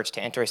as a church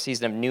to enter a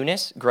season of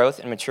newness, growth,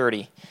 and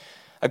maturity.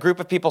 A group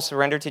of people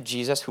surrendered to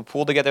Jesus who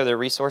pooled together their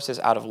resources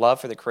out of love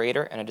for the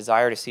Creator and a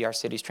desire to see our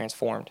cities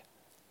transformed.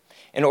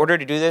 In order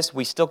to do this,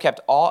 we still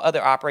kept all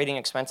other operating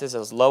expenses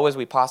as low as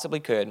we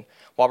possibly could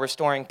while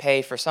restoring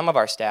pay for some of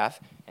our staff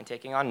and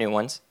taking on new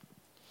ones.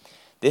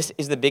 This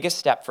is the biggest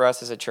step for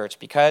us as a church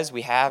because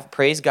we have,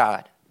 praise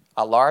God,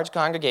 a large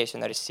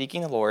congregation that is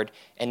seeking the Lord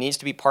and needs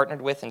to be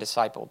partnered with and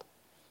discipled.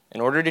 In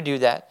order to do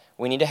that,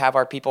 we need to have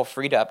our people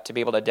freed up to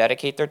be able to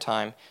dedicate their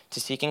time to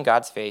seeking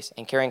God's face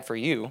and caring for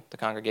you, the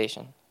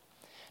congregation.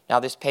 Now,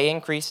 this pay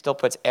increase still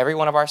puts every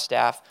one of our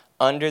staff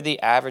under the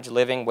average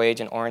living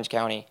wage in Orange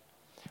County.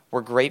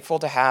 We're grateful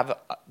to have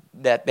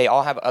that they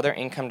all have other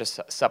income to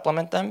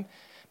supplement them,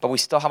 but we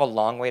still have a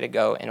long way to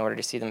go in order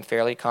to see them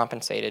fairly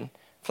compensated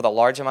for the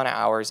large amount of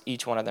hours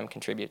each one of them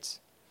contributes.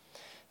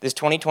 This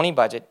 2020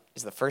 budget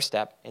is the first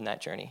step in that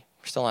journey.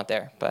 We're still not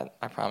there, but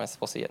I promise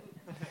we'll see it.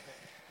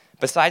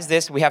 Besides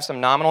this, we have some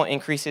nominal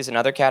increases in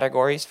other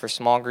categories for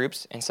small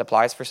groups and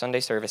supplies for Sunday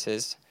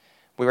services.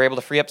 We were able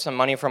to free up some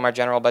money from our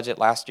general budget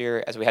last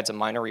year as we had some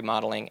minor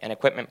remodeling and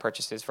equipment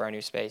purchases for our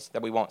new space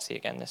that we won't see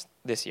again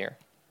this year.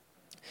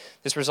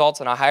 This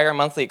results in a higher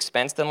monthly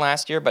expense than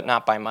last year, but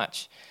not by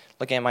much.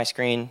 Looking at my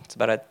screen, it's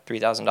about a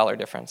 $3,000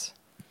 difference.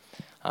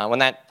 When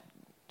that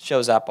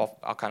shows up,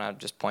 I'll kind of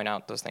just point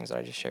out those things that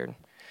I just shared.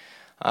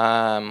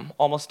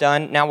 Almost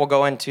done. Now we'll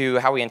go into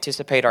how we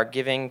anticipate our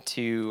giving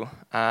to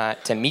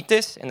meet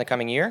this in the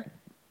coming year.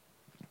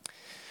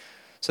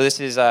 So this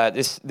is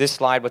this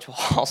slide, which we'll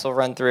also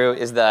run through,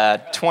 is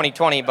the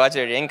 2020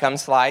 budgeted income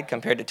slide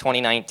compared to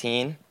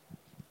 2019.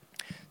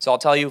 So I'll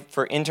tell you,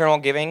 for internal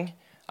giving,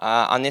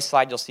 on this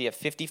slide you'll see a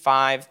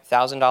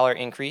 $55,000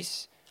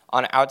 increase.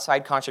 On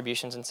outside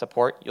contributions and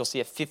support, you'll see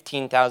a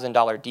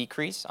 $15,000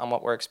 decrease on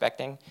what we're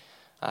expecting.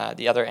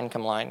 The other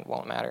income line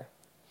won't matter.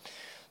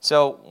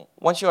 So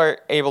once you are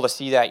able to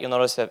see that, you'll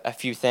notice a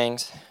few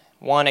things.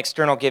 One,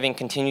 external giving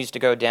continues to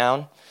go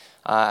down.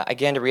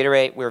 Again, to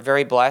reiterate, we're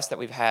very blessed that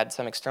we've had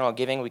some external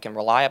giving we can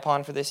rely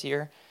upon for this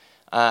year.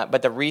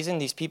 But the reason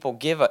these people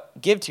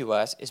give to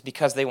us is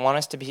because they want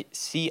us to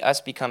see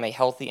us become a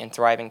healthy and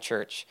thriving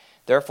church.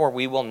 Therefore,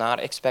 we will not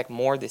expect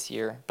more this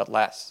year, but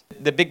less.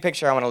 The big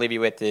picture I want to leave you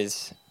with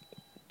is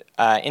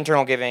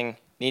internal giving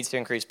needs to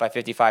increase by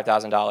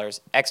 $55,000.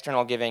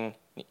 External giving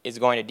is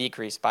going to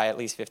decrease by at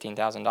least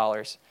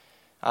 $15,000.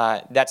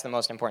 That's the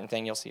most important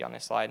thing you'll see on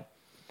this slide.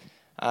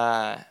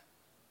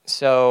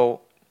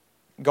 So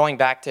going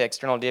back to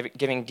external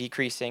giving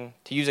decreasing,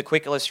 to use a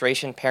quick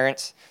illustration,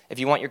 parents, if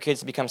you want your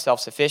kids to become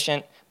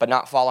self-sufficient but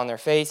not fall on their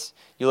face,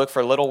 you look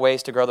for little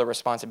ways to grow their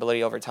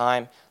responsibility over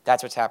time.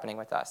 That's what's happening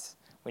with us.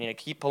 We need to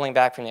keep pulling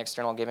back from the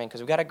external giving because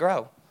we've got to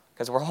grow,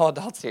 because we're all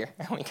adults here.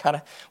 we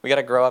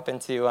gotta grow up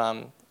into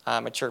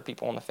mature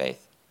people in the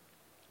faith.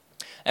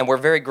 And we're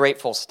very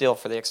grateful still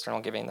for the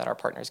external giving that our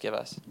partners give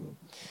us.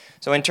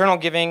 So internal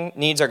giving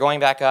needs are going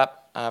back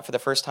up. for the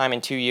first time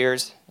in 2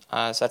 years.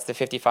 So that's the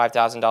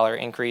 $55,000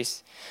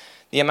 increase.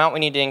 The amount we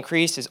need to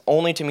increase is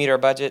only to meet our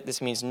budget.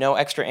 This means no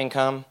extra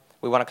income.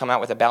 We want to come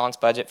out with a balanced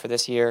budget for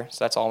this year,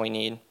 so that's all we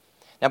need.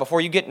 Now,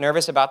 before you get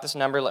nervous about this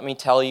number, let me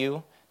tell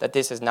you that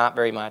this is not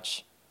very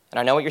much. And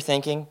I know what you're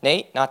thinking.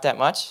 Nate, not that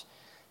much.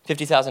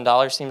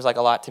 $50,000 seems like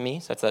a lot to me,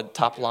 so that's a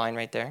top line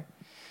right there.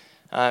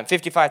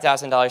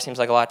 $55,000 seems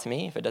like a lot to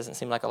me. If it doesn't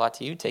seem like a lot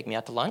to you, take me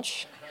out to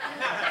lunch.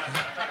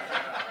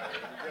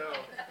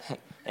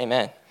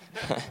 Amen.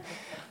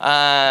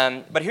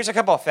 But here's a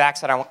couple of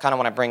facts that I kind of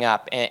want to bring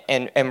up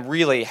and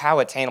really how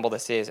attainable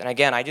this is. And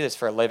again, I do this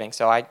for a living,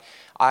 so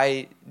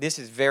this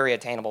is very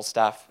attainable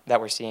stuff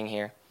that we're seeing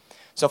here.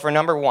 So for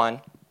number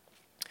one,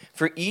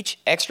 for each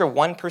extra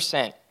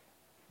 1%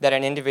 that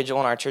an individual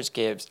in our church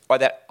gives, or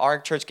that our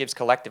church gives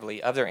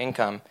collectively of their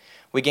income,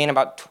 we gain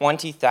about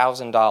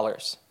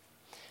 $20,000.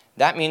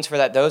 That means for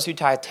that those who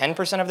tithe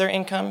 10% of their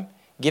income,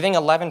 giving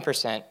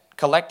 11%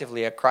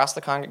 collectively across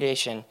the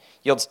congregation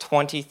yields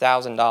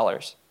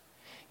 $20,000.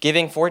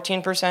 Giving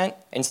 14%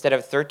 instead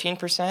of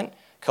 13%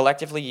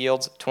 collectively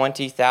yields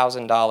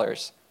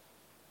 $20,000.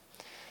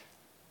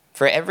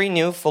 For every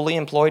new fully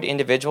employed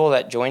individual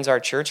that joins our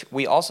church,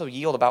 we also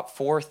yield about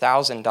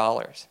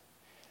 $4,000.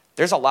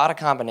 There's a lot of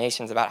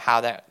combinations about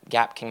how that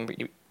gap can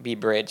be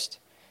bridged.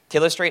 To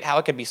illustrate how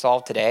it could be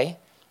solved today,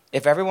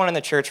 if everyone in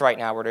the church right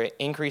now were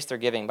to increase their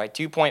giving by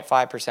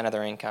 2.5% of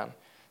their income,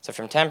 so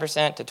from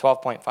 10% to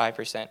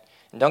 12.5%,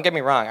 and don't get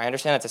me wrong, I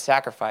understand it's a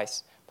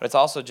sacrifice, but it's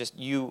also just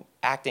you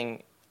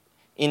acting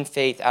in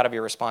faith out of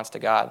your response to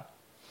God,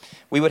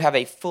 we would have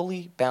a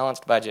fully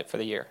balanced budget for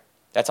the year.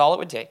 That's all it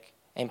would take.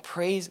 And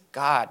praise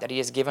God that he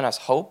has given us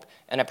hope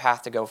and a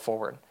path to go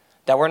forward,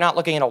 that we're not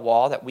looking at a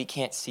wall that we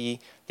can't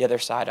see the other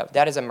side of.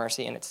 That is a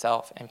mercy in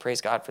itself, and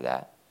praise God for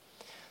that.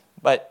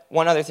 But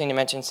one other thing to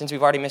mention, since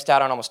we've already missed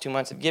out on almost 2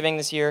 months of giving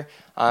this year,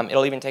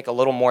 it'll even take a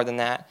little more than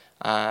that,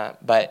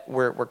 but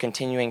we're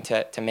continuing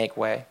to make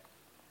way.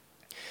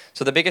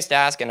 So the biggest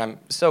ask, and I'm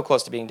so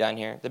close to being done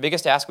here, the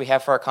biggest ask we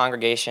have for our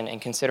congregation in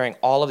considering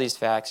all of these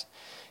facts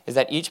is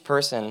that each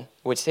person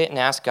would sit and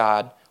ask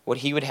God what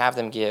he would have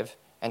them give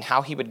and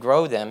how he would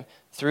grow them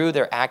through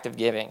their act of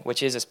giving,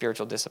 which is a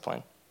spiritual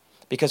discipline.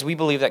 Because we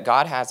believe that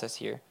God has us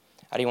here,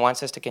 and he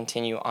wants us to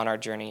continue on our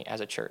journey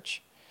as a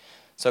church.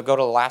 So go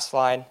to the last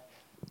slide.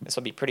 This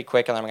will be pretty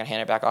quick, and then I'm going to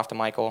hand it back off to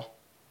Michael.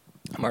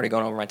 I'm already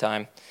going over my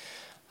time.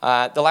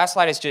 The last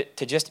slide is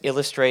to just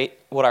illustrate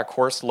what our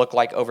course looked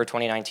like over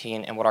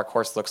 2019 and what our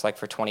course looks like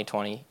for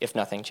 2020 if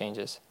nothing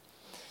changes.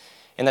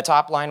 In the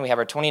top line, we have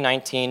our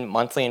 2019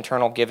 monthly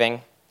internal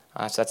giving.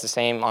 So that's the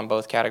same on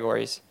both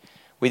categories.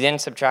 We then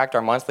subtract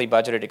our monthly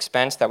budgeted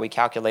expense that we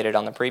calculated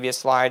on the previous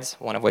slides,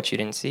 one of which you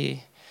didn't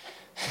see.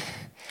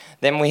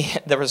 Then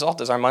the result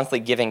is our monthly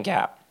giving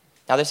gap.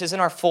 Now, this isn't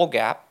our full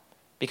gap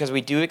because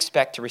we do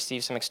expect to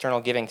receive some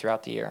external giving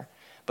throughout the year.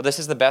 But this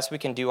is the best we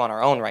can do on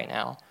our own right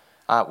now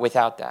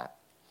without that.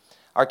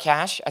 Our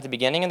cash at the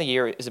beginning of the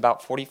year is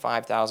about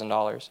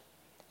 $45,000.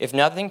 If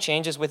nothing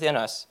changes within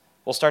us,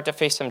 we'll start to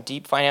face some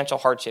deep financial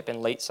hardship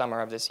in late summer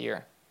of this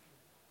year.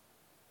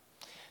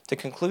 To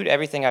conclude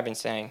everything I've been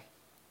saying,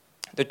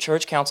 the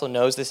church council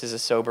knows this is a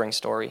sobering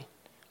story,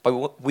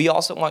 but we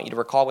also want you to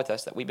recall with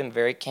us that we've been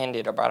very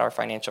candid about our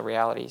financial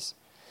realities.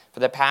 For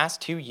the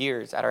past 2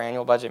 years at our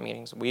annual budget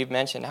meetings, we've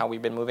mentioned how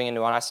we've been moving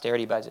into an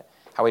austerity budget,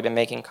 how we've been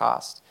making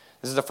costs.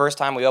 This is the first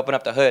time we opened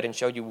up the hood and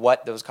showed you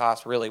what those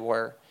costs really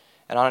were.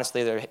 And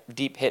honestly, they're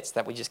deep hits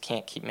that we just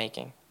can't keep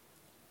making.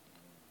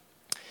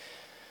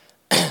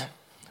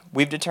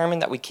 We've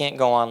determined that we can't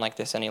go on like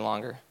this any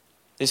longer.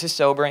 This is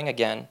sobering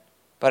again,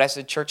 but as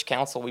a church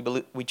council,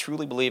 we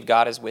truly believe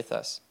God is with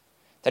us,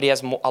 that he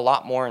has a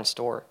lot more in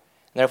store,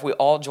 and that if we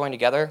all join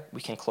together,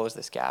 we can close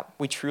this gap.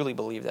 We truly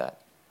believe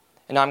that.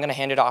 And now I'm going to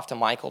hand it off to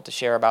Michael to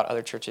share about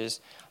other churches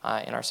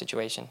in our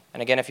situation.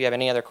 And again, if you have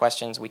any other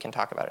questions, we can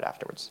talk about it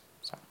afterwards.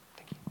 So,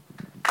 thank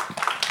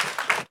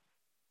you.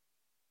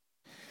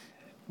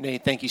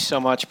 Nate, thank you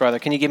so much, brother.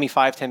 Can you give me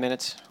 5-10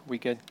 minutes? We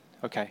good?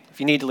 Okay. If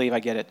you need to leave, I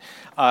get it.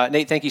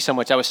 Nate, thank you so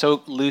much. That was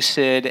so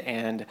lucid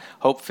and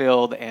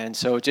hope-filled. And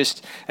so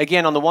just,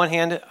 again, on the one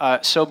hand,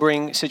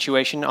 sobering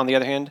situation. On the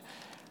other hand,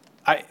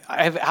 I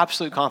have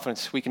absolute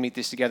confidence we can meet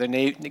this together.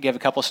 Nate gave a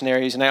couple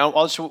scenarios, and I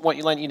also want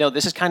you to let you know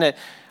this is kind of,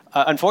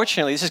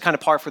 unfortunately, this is kind of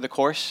par for the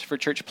course for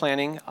church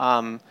planning,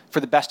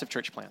 for the best of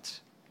church plants.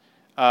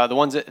 The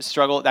ones that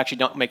struggle actually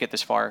don't make it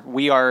this far.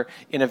 We are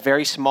in a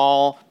very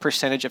small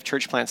percentage of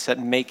church plants that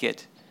make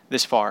it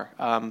this far.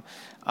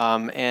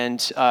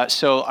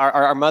 So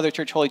our mother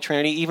church, Holy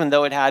Trinity, even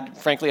though it had,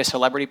 frankly, a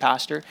celebrity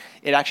pastor,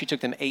 it actually took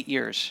them 8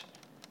 years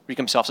to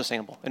become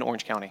self-sustainable in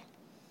Orange County.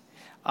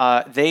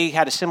 They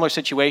had a similar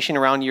situation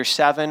around year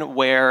 7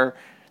 where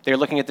they're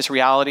looking at this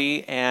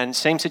reality, and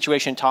same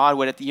situation Todd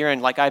would at the year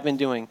end, like I've been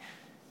doing,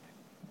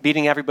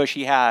 beating every bush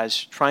he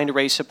has, trying to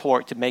raise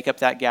support to make up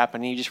that gap,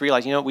 and you just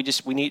realize,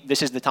 we need,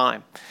 this is the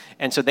time.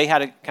 And so they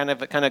had a kind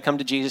of come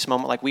to Jesus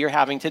moment like we are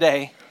having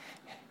today.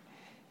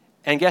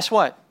 And guess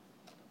what?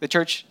 The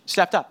church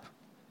stepped up,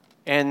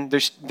 and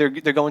they're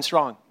going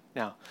strong.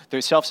 now.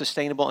 They're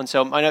self-sustainable. And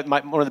so one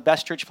of the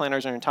best church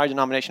planners in our entire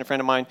denomination, a friend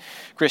of mine,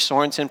 Chris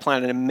Sorensen,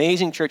 planted an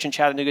amazing church in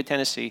Chattanooga,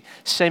 Tennessee.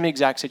 Same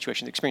exact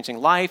situation, experiencing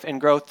life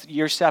and growth.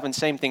 Year 7,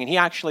 same thing.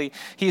 And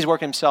he's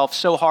worked himself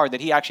so hard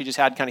that he actually just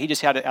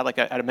had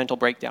a mental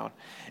breakdown.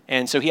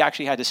 And so he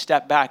actually had to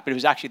step back, but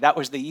that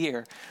was the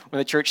year when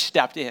the church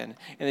stepped in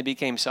and they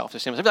became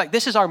self-sustainable. So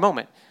this is our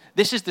moment.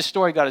 This is the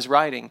story God is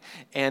writing.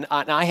 And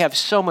I have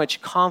so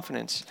much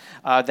confidence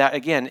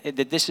that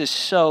this is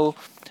so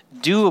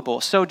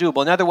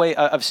doable. Another way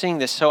of seeing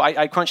this, so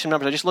I crunched some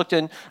numbers. I just looked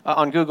in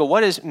on Google.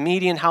 What is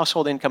median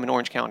household income in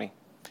Orange County?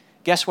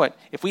 Guess what?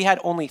 If we had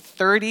only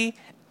 30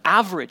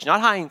 average,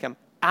 not high income,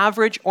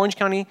 average Orange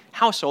County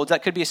households,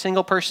 that could be a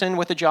single person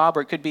with a job,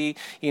 or it could be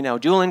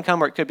dual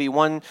income, or it could be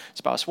one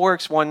spouse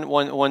works,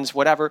 one's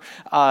whatever.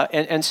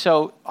 And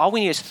so all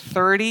we need is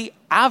 30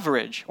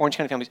 average Orange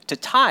County families to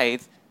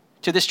tithe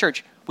to this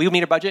church. We would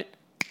meet our budget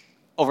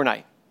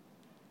overnight.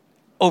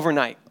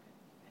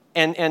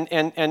 And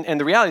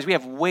the reality is we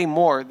have way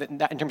more than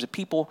that in terms of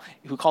people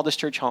who call this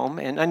church home.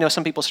 And I know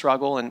some people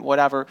struggle and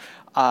whatever,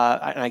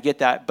 and I get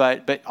that.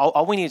 But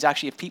all we need is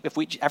actually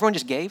if everyone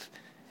just gave,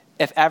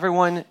 if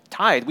everyone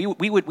tithed, we'd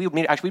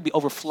be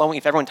overflowing.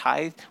 If everyone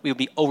tithed, we would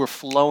be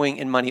overflowing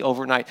in money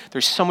overnight.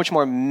 There's so much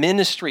more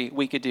ministry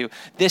we could do.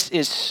 This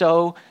is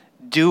so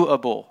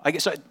doable. I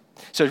guess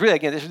so. Really,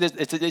 again,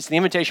 it's the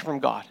invitation from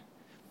God.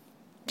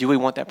 Do we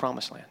want that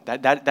promised land?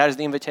 That is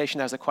the invitation.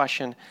 That is the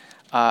question.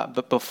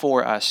 But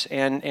before us.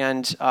 And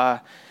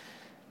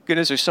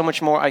goodness, there's so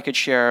much more I could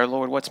share.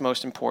 Lord, what's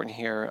most important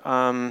here?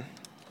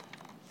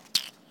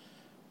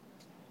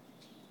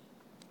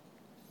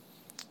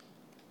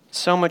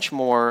 So much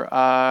more.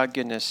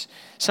 Goodness.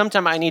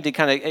 Sometimes I need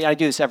to I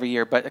do this every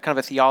year, but kind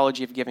of a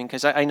theology of giving,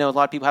 because I know a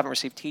lot of people haven't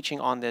received teaching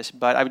on this,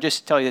 but I would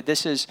just tell you that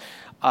this is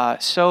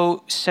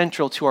so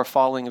central to our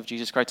following of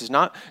Jesus Christ.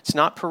 It's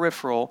not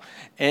peripheral,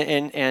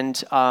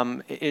 and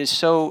it is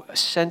so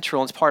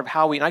central. It's part of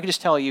how and I can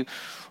just tell you,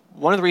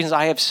 one of the reasons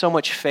I have so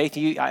much faith,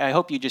 I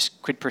hope you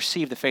just could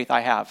perceive the faith I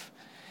have.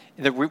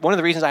 One of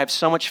the reasons I have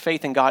so much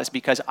faith in God is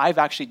because I've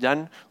actually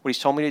done what He's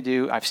told me to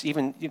do.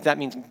 Even if that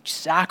means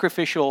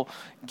sacrificial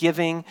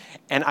giving,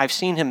 and I've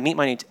seen Him meet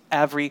my needs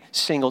every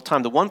single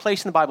time. The one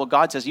place in the Bible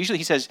God says, usually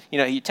He says,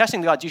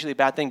 testing God is usually a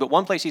bad thing, but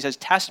one place He says,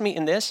 test me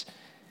in this,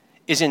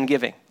 is in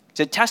giving. He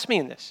said, test me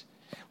in this.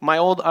 My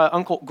old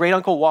great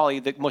uncle Wally,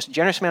 the most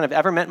generous man I've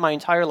ever met in my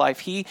entire life,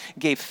 he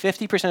gave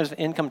 50% of his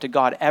income to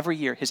God every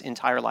year his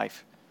entire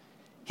life.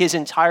 His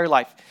entire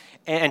life.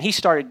 And he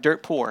started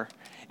dirt poor.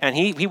 And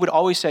he would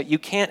always say, you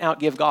can't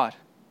outgive God.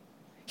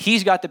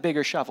 He's got the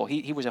bigger shovel.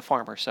 He was a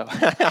farmer, so.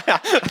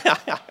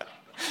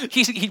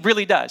 He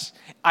really does.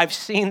 I've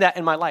seen that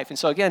in my life. And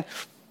so again,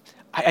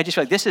 I just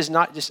feel like this is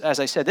not just, as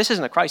I said, this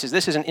isn't a crisis.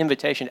 This is an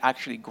invitation to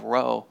actually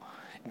grow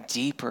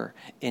deeper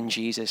in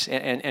Jesus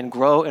and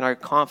grow in our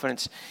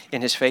confidence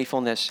in His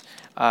faithfulness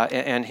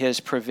and His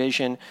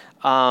provision.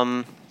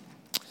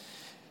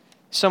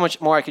 So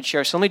much more I could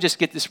share. So let me just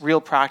get this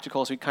real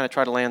practical as we kind of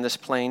try to land this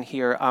plane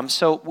here.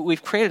 So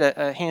we've created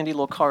a handy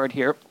little card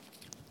here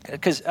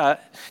because to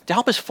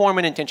help us form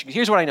an intention.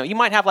 Here's what I know. You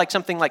might have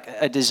something like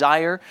a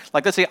desire.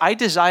 Let's say I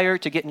desire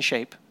to get in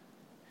shape.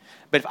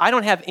 But if I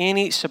don't have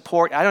any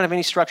support, I don't have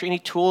any structure, any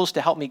tools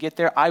to help me get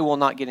there, I will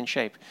not get in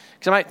shape.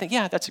 Because I might think,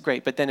 yeah, that's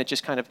great. But then it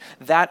just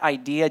that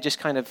idea just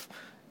kind of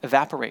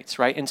evaporates,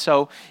 right? And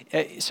so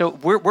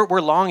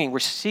we're longing, we're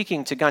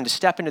seeking to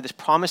step into this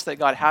promise that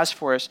God has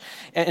for us.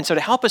 And so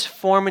to help us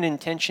form an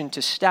intention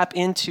to step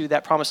into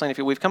that promised land,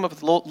 we've come up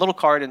with a little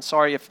card, and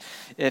sorry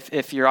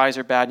if your eyes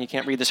are bad and you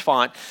can't read this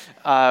font.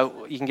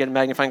 You can get a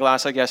magnifying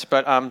glass, I guess.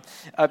 But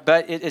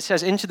it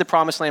says Into the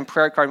Promised Land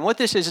prayer card. And what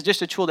this is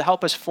just a tool to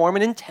help us form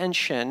an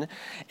intention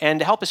and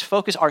to help us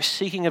focus our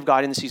seeking of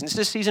God in the season. This is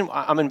a season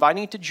I'm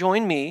inviting you to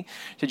join me,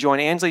 to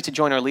join Ansley, to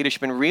join our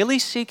leadership in really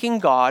seeking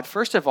God,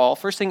 first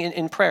thing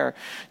in prayer,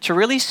 to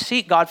really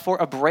seek God for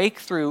a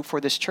breakthrough for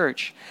this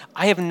church.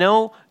 I have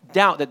no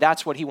doubt that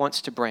that's what He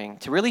wants to bring,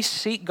 to really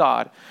seek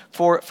God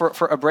for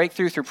a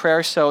breakthrough through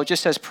prayer. So it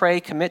just says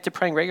commit to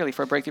praying regularly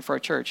for a breakthrough for our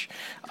church.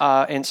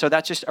 And so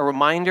that's just a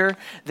reminder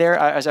there.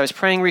 As I was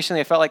praying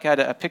recently, I felt like I had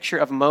a picture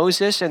of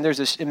Moses, and there's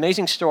this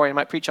amazing story, I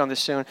might preach on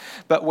this soon,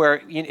 but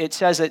where it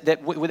says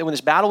that when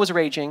this battle was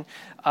raging,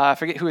 I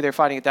forget who they were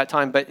fighting at that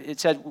time, but it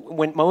said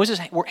when Moses'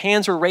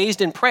 hands were raised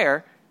in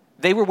prayer,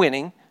 they were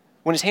winning.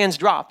 When his hands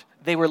dropped,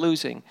 they were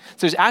losing. So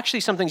there's actually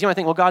some things you might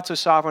think, well, God's so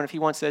sovereign. If He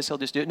wants this, He'll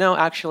just do it. No,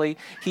 actually,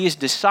 He has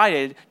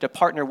decided to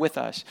partner with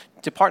us.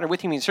 To partner with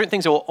Him means certain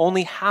things that will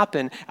only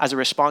happen as a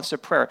response to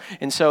prayer.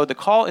 And so the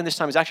call in this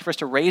time is actually for us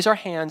to raise our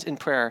hands in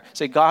prayer.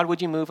 Say, God,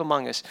 would you move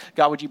among us?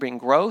 God, would you bring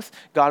growth?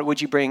 God,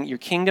 would you bring your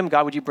kingdom?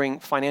 God, would you bring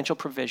financial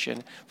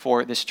provision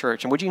for this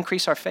church? And would you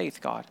increase our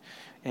faith, God?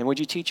 And would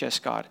you teach us,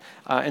 God?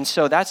 And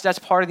so that's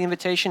part of the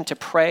invitation to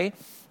pray.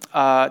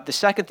 The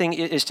second thing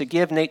is to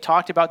give. Nate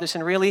talked about this,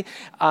 and really,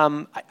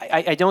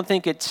 I don't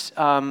think it's,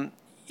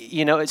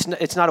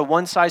 it's not a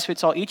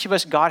one-size-fits-all. Each of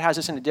us, God has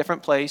us in a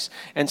different place.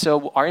 And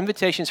so our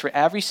invitation is for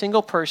every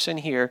single person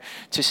here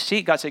to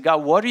seek God. Say,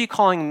 God, what are you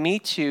calling me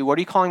to? What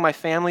are you calling my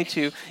family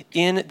to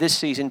in this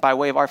season by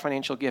way of our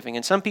financial giving?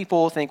 And some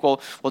people think,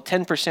 well,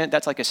 10%,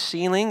 that's like a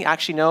ceiling.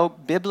 Actually, no,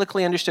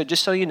 biblically understood,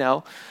 just so you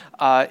know,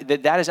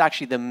 that is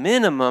actually the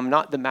minimum,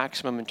 not the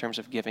maximum in terms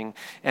of giving.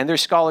 And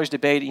there's scholars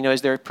debate,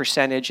 is there a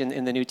percentage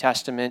in the New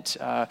Testament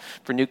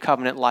for New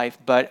Covenant life?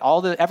 But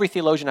every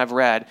theologian I've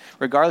read,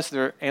 regardless of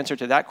their answer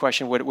to that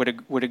question,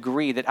 would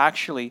agree that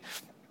actually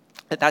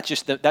that's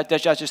just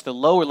the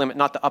lower limit,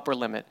 not the upper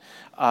limit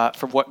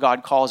for what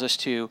God calls us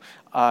to.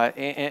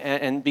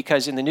 And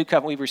because in the New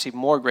Covenant, we've received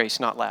more grace,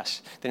 not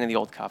less, than in the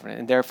Old Covenant.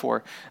 And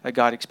therefore,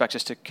 God expects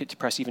us to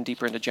press even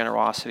deeper into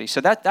generosity. So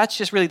that's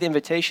just really the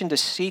invitation to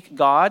seek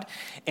God.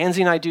 Anzi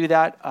and I do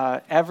that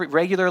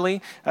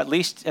regularly, at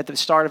least at the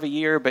start of a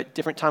year, but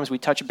different times we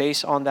touch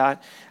base on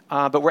that.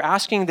 But we're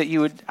asking that you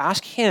would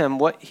ask him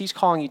what he's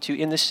calling you to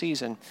in this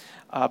season.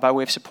 By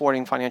way of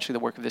supporting financially the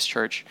work of this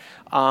church.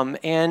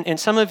 And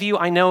some of you,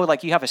 I know,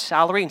 like you have a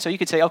salary, and so you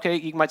could say, okay,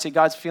 you might say,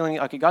 God's calling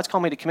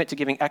me to commit to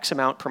giving X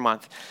amount per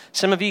month.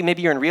 Some of you,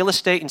 maybe you're in real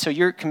estate, and so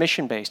you're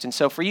commission-based. And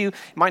so for you,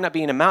 it might not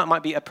be an amount, it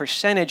might be a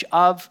percentage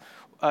of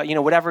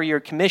whatever your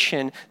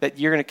commission that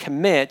you're going to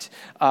commit,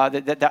 I'm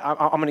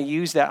going to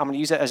use that. I'm going to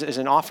use that as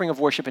an offering of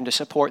worship and to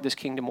support this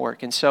kingdom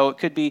work. And so it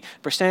could be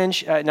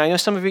percentage. Now I know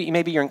some of you,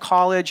 maybe you're in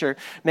college or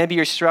maybe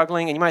you're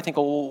struggling, and you might think,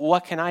 well,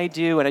 what can I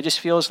do? And it just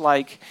feels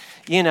like,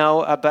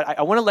 But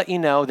I want to let you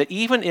know that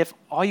even if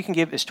all you can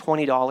give is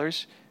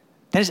 $20,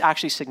 that is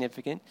actually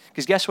significant.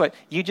 Because guess what?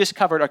 You just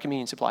covered our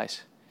communion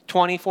supplies.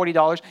 $20,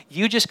 $40,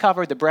 you just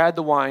covered the bread,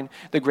 the wine,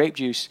 the grape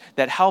juice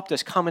that helped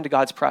us come into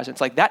God's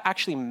presence. Like that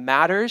actually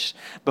matters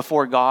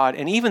before God.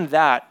 And even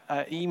that,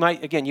 you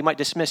might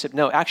dismiss it.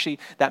 No, actually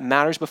that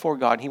matters before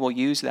God, and he will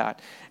use that.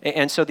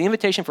 And so the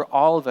invitation for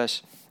all of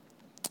us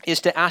is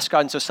to ask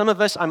God. And so some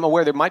of us, I'm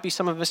aware there might be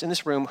some of us in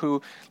this room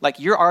who, like,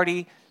 you're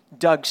already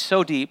dug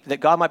so deep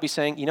that God might be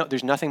saying,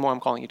 there's nothing more I'm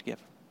calling you to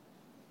give.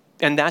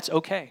 And that's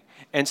okay.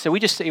 And so we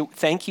just say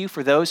thank you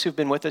for those who've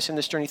been with us in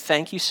this journey.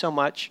 Thank you so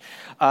much.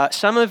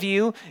 Some of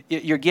you,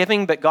 you're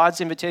giving, but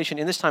God's invitation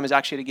in this time is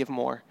actually to give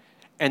more.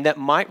 And that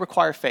might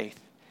require faith,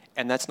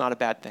 and that's not a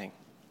bad thing.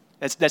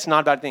 That's not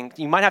a bad thing.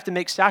 You might have to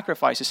make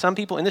sacrifices. Some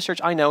people in this church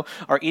I know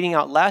are eating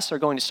out less or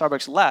going to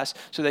Starbucks less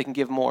so they can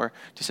give more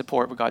to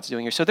support what God's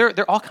doing here. So there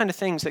are all kinds of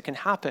things that can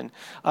happen.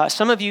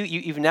 Some of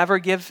you've never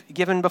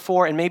given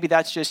before, and maybe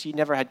that's just you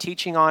never had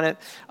teaching on it.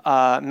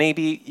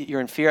 Maybe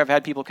you're in fear. I've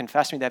had people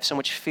confess to me they have so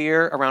much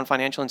fear around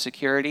financial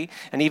insecurity,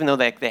 and even though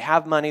they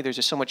have money, there's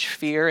just so much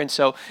fear. And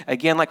so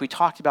again, like we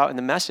talked about in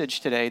the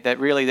message today, that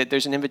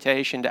there's an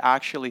invitation to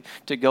actually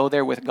to go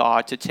there with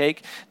God, to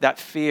take that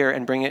fear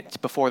and bring it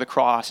before the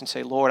cross and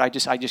say, Lord, I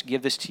just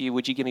give this to you.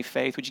 Would you give me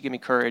faith? Would you give me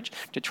courage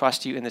to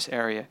trust you in this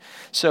area?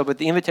 So, but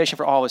the invitation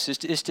for all of us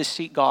is to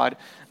seek God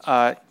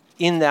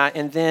in that.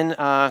 And then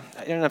I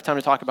don't have time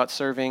to talk about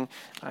serving.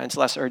 It's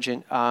less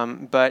urgent.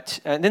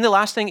 But then the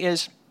last thing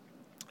is,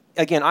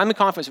 again, I'm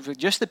confident with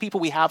just the people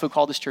we have who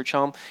call this church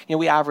home.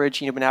 We average,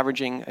 been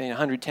averaging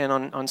 110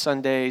 on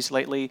Sundays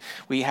lately.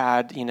 We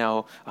had,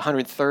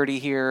 130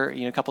 here,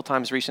 a couple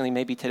times recently,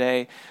 maybe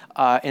today.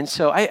 And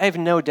so I have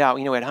no doubt,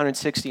 we had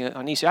 160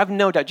 on Easter. I have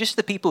no doubt, just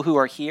the people who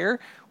are here,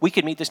 we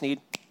could meet this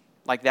need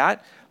like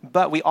that.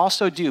 But we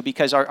also do,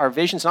 because our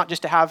vision is not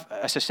just to have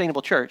a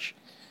sustainable church.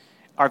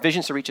 Our vision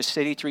is to reach a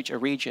city, to reach a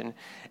region.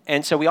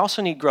 And so we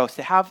also need growth,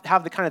 to have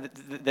the kind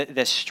of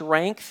the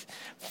strength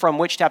from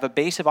which to have a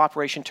base of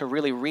operation to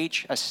really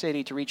reach a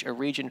city, to reach a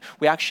region.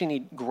 We actually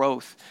need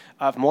growth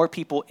of more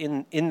people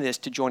in this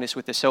to join us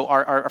with this. So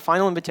our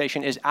final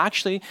invitation is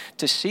actually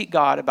to seek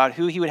God about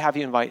who he would have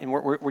you invite. And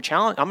we're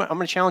challenged. I'm going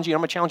to challenge you. I'm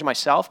going to challenge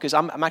myself because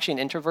I'm actually an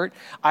introvert.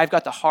 I've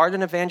got the heart of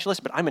an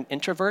evangelist, but I'm an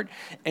introvert.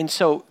 And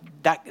so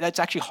that's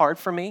actually hard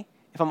for me.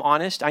 If I'm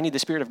honest, I need the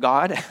Spirit of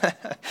God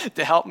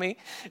to help me.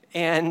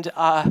 And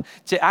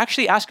to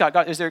actually ask God,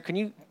 can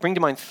you bring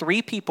to mind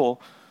 3 people,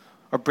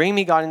 or bring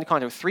me, God, into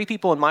contact with 3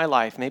 people in my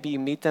life? Maybe you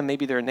meet them,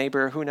 maybe they're a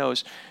neighbor, who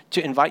knows,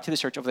 to invite to the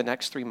church over the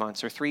next 3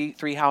 months, or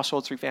three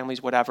households, 3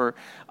 families, whatever.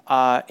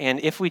 And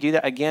if we do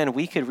that, again,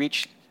 we could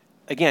reach,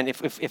 again,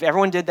 if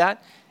everyone did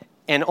that,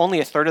 and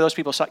only a third of those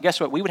people saw, guess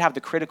what? We would have the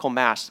critical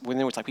mass when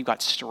it was like we've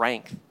got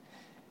strength.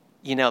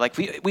 Like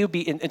we would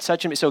be in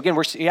such a, so again,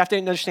 you have to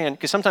understand,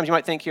 because sometimes you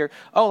might think here,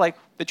 oh, like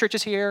the church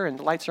is here and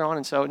the lights are on.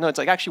 And so, no, it's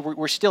like actually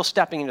we're still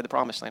stepping into the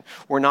promised land.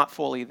 We're not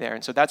fully there.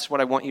 And so that's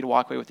what I want you to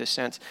walk away with this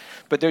sense.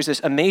 But there's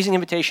this amazing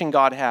invitation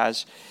God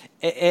has.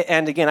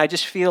 And again, I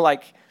just feel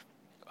like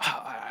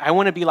I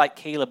want to be like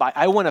Caleb.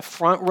 I want a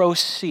front row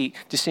seat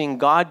to seeing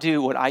God do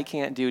what I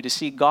can't do, to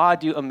see God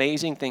do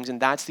amazing things,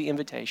 and that's the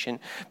invitation.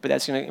 But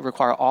that's going to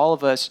require all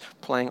of us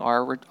playing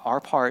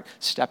our part,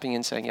 stepping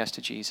in, saying yes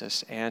to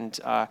Jesus. And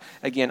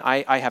again,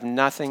 I have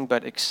nothing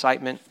but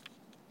excitement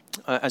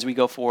as we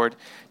go forward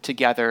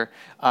together.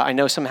 I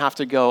know some have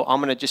to go. I'm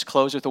going to just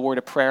close with a word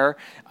of prayer,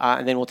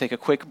 and then we'll take a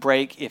quick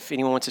break. If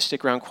anyone wants to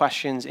stick around,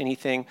 questions,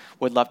 anything,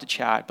 would love to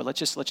chat. But let's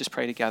just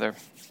pray together.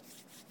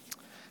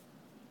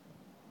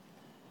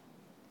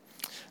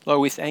 Lord,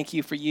 we thank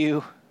you for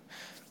you.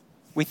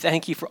 We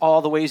thank you for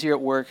all the ways you're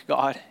at work,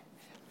 God.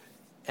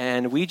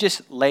 And we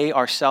just lay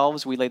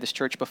this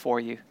church before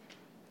you.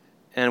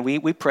 And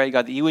we pray,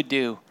 God, that you would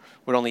do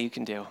what only you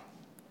can do.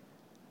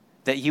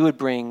 That you would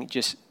bring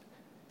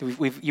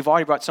you've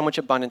already brought so much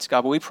abundance,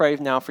 God, but we pray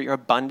now for your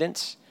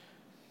abundance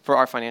for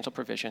our financial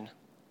provision.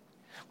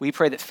 We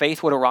pray that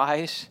faith would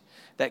arise,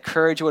 that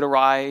courage would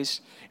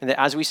arise, and that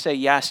as we say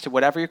yes to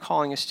whatever you're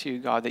calling us to,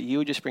 God, that you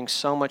would just bring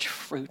so much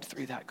fruit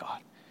through that,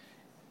 God.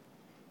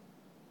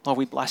 Lord,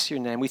 we bless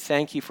your name. We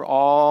thank you for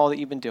all that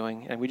you've been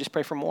doing, and we just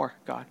pray for more,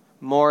 God.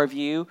 More of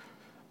you,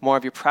 more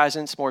of your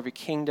presence, more of your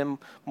kingdom,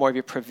 more of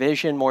your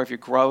provision, more of your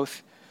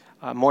growth,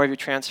 more of your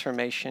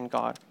transformation,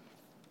 God.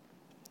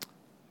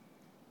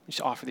 We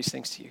just offer these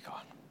things to you,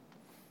 God.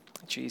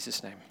 In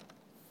Jesus' name.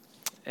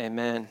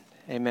 Amen.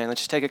 Amen.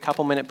 Let's just take a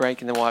couple-minute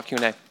break, and then we'll have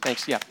Q&A.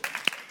 Thanks. Yeah.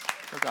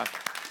 Oh, God.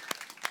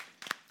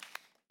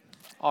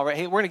 All right.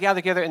 Hey, we're going to gather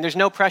together, and there's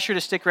no pressure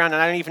to stick around,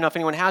 and I don't even know if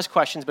anyone has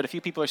questions, but a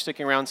few people are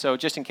sticking around, so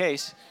just in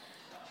case.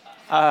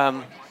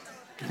 And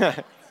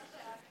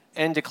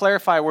to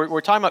clarify,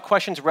 we're talking about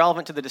questions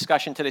relevant to the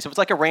discussion today. So if it's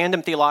like a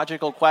random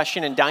theological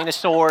question and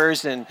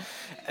dinosaurs and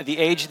the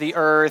age of the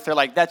earth, or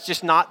like that's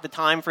just not the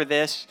time for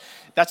this,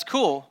 that's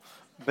cool,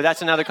 but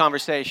that's another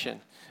conversation.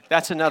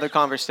 That's another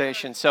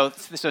conversation. So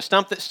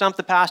stump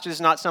the pastor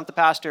is not stump the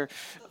pastor.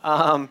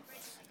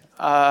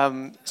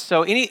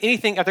 So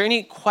anything? Are there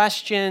any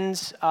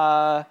questions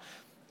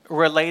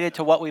related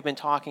to what we've been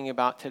talking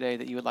about today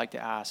that you would like to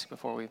ask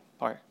before we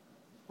part?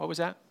 What was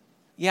that?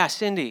 Yeah,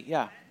 Cindy.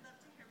 Yeah. I'd love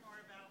to hear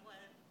more about what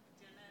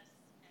Dennis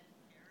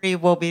and Carrie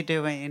will be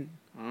doing.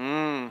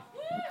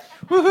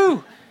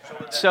 Woohoo!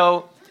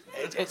 So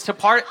it's a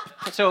part.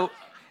 So.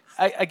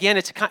 Again,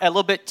 it's a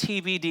little bit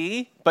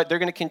TBD, but they're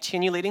going to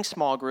continue leading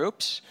small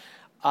groups,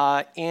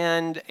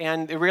 and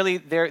really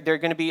they're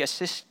going to be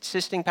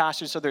assisting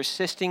pastors, so they're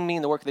assisting me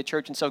in the work of the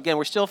church. And so again,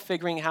 we're still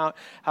figuring out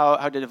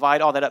how to divide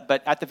all that up.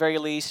 But at the very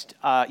least,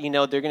 they're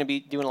going to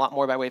be doing a lot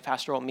more by way of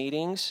pastoral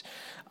meetings,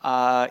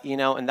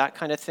 and that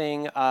kind of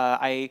thing.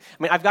 I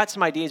mean, I've got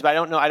some ideas, but I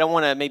don't know. I don't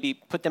want to maybe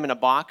put them in a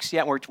box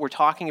yet. We're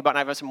talking about, and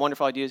I've got some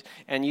wonderful ideas,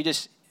 and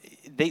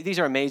these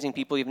are amazing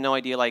people. You have no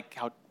idea like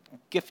how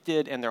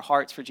gifted and their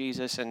hearts for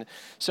Jesus. And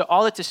so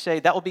all that to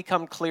say, that will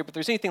become clear. But if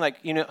there's anything like,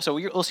 so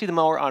we'll see them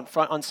more on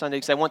Sunday,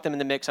 because I want them in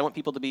the mix. I want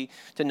people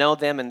to know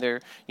them, and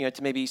they're,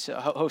 to maybe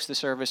host the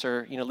service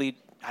or, lead,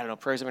 I don't know,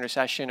 prayers of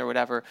intercession or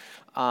whatever.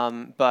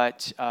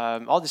 But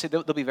all to say,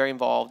 they'll be very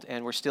involved,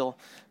 and we're still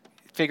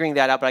figuring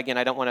that out. But again,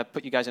 I don't want to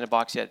put you guys in a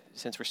box yet,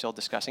 since we're still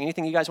discussing.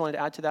 Anything you guys wanted to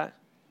add to that?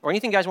 Or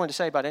anything you guys wanted to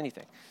say about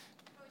anything?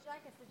 What would you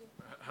like us to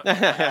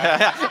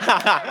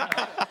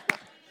do?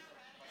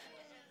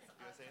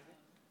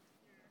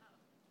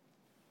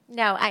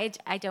 No,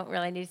 I don't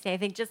really need to say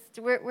anything. Just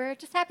we're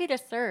just happy to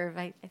serve.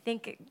 I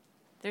think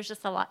there's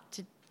just a lot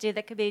to do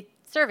that could be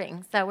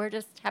serving. So we're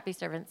just happy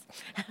servants.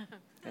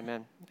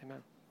 Amen.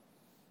 Amen.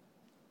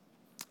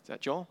 Is that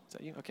Joel? Is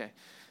that you? Okay.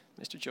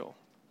 Mr. Joel.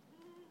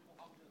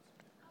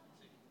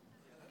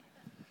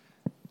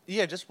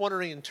 Yeah, just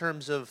wondering in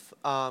terms of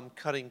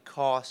cutting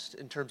costs,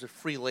 in terms of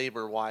free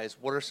labor wise,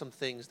 what are some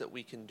things that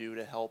we can do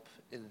to help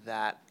in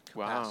that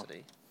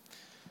capacity?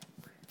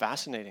 Wow.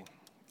 Fascinating.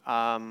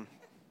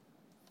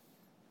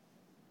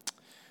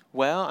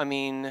 Well, I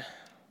mean,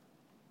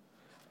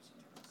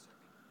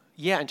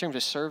 yeah, in terms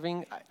of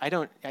serving, I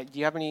don't, do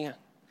you have any, I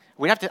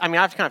have to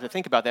kind of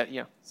think about that,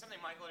 yeah. Something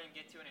Michael didn't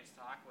get to in his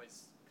talk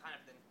was kind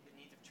of the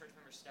needs of church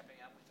members stepping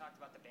up. We talked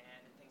about the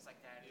band and things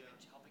like that, and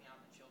helping out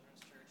in the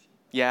children's church.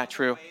 Yeah,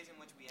 true. Ways in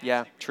which we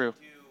Yeah, actually true.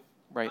 really do,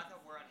 Right. not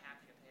that we're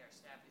unhappy to pay our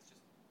staff, it's just,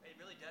 it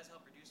really does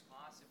help reduce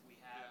costs if we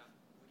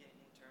get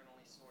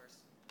internally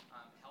sourced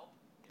help.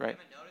 If Right.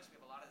 you haven't noticed, we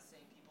have a lot of the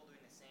same people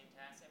doing the same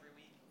tasks every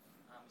week.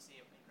 We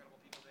see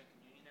incredible people doing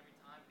communion every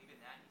time, but even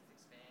that needs to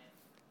expand.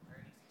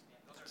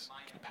 Those are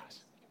minor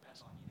things.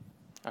 That's all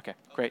needed. Okay,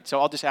 great. So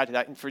I'll just add to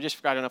that. And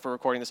I don't know if we're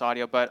recording this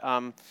audio, but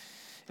and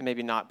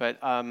maybe not.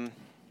 But what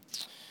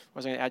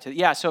was I going to add to that?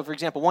 Yeah. So for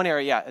example, one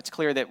area, it's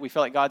clear that we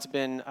feel like God's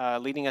been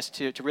leading us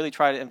to really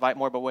try to invite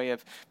more by way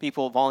of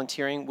people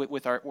volunteering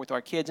with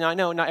our kids. Now I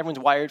know not everyone's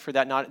wired for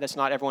that. That's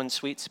not everyone's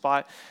sweet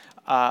spot.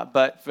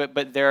 But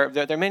there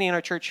are many in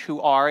our church who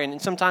are, and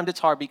sometimes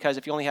it's hard because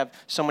if you only have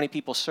so many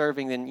people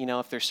serving, then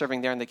if they're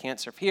serving there and they can't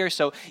serve here,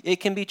 so it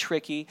can be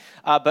tricky.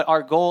 But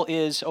our goal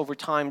is over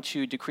time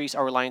to decrease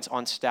our reliance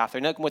on staff.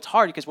 And what's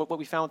hard because what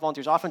we found with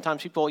volunteers,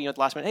 oftentimes people at the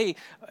last minute, hey,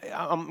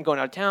 I'm going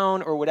out of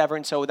town or whatever,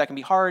 and so that can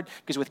be hard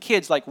because with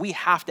kids, like we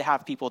have to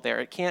have people there.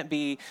 It can't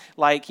be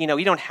like you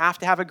don't have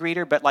to have a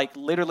greeter, but like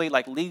literally,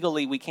 like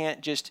legally, we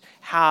can't just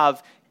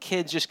have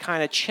kids just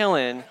kind of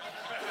chilling,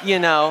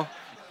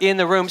 in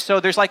the room.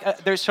 So there's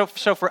so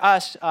for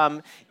us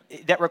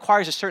that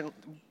requires a certain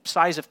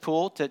size of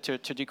pool to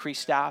decrease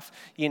staff.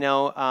 I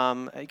know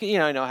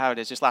how it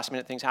is. Just last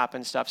minute things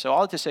happen, stuff. So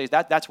all to say is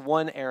that's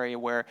one area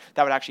where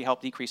that would actually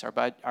help decrease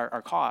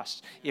our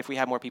costs if we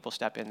have more people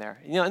step in there.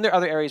 And there are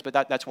other areas, but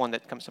that's one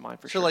that comes to mind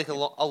for sure. So like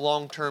a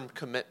long-term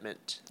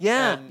commitment.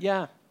 Yeah.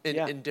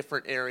 In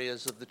different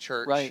areas of the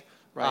church. Right.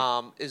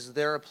 Right. Is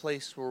there a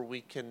place where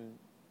we can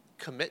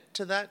commit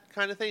to that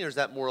kind of thing, or is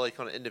that more like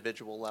on an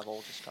individual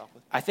level? Just talk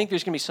with. I think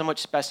there's going to be so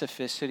much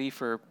specificity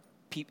for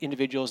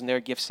individuals and their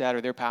gift set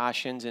or their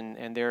passions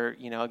and their,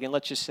 again,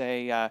 let's just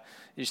say,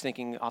 just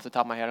thinking off the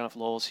top of my head, I don't know if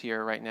Lowell's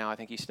here right now. I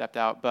think he stepped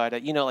out, but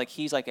like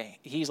he's like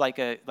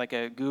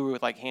a guru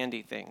with like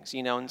handy things,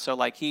 and so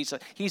like he's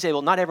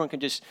able. Not everyone can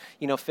just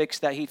fix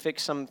that. He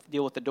fixed some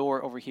deal with the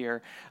door over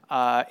here,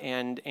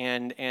 and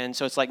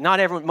so it's like not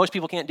everyone. Most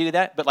people can't do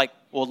that, but like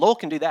Lowell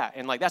can do that,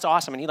 and like that's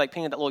awesome. And he like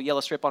painted that little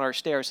yellow strip on our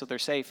stairs so they're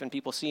safe and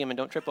people see them and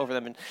don't trip over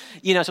them, and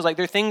so it's like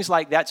there are things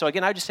like that. So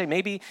again, I would just say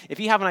maybe if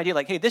you have an idea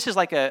like, hey, this is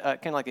like a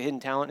kind of like a hidden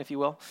talent, if you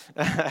will.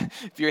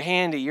 If you're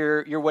handy,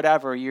 you're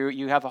whatever,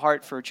 you have a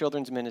heart for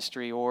children's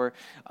ministry or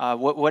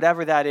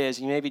whatever that is,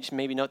 you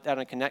maybe note that on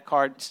a Connect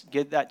card,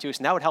 give that to us,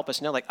 and that would help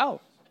us know, like, oh,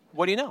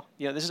 what do you know?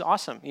 This is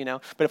awesome,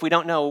 But if we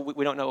don't know,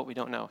 we don't know what we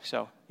don't know.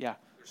 So, yeah.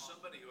 There's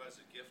somebody who has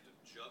a gift of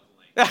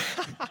juggling.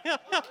 I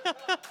don't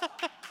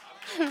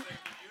think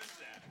you use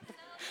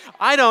that.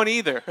 I don't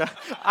either.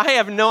 I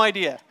have no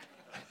idea.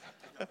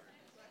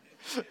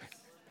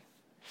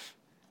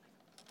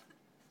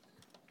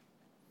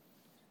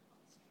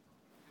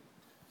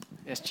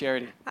 Yes,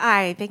 Charity.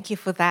 Hi, thank you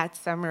for that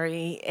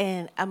summary.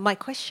 And my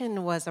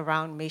question was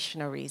around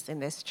missionaries in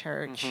this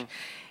church.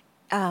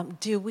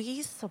 Do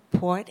we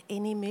support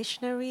any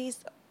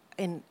missionaries?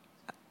 And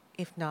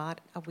if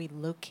not, are we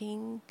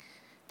looking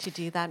to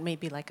do that,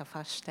 maybe like a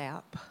first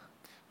step?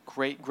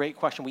 Great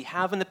question. We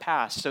have in the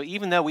past. So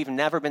even though we've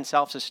never been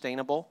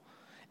self-sustainable,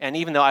 and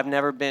even though I've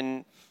never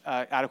been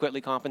adequately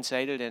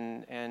compensated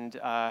and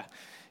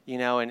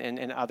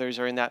others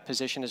are in that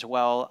position as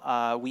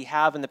well. We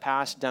have in the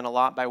past done a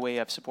lot by way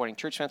of supporting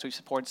church plants. We've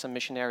supported some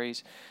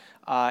missionaries.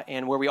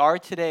 And where we are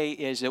today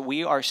is that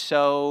we are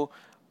so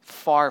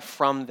far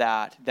from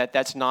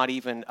that's not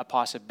even a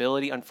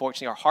possibility.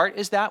 Unfortunately, our heart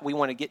is that. We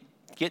want to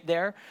get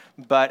there.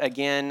 But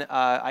again,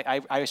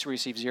 I used to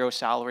receive zero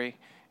salary,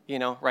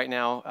 right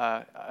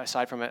now,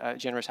 aside from a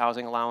generous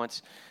housing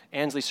allowance.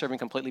 Ansley's serving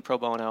completely pro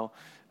bono.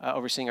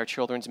 Overseeing our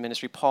children's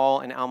ministry. Paul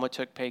and Alma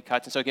took pay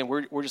cuts. And so again,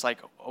 we're just like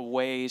a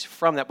ways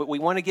from that. But we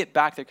want to get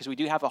back there because we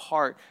do have a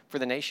heart for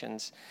the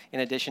nations in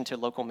addition to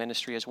local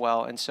ministry as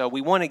well. And so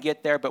we want to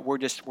get there, but we're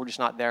just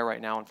not there right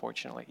now,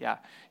 unfortunately.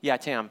 Yeah,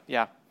 Tam,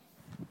 yeah.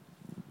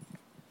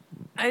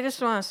 I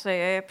just want to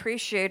say I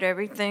appreciate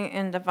everything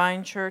in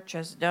Divine Church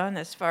has done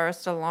as far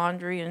as the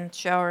laundry and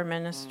shower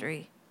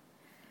ministry.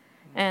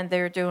 And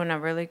they're doing a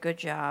really good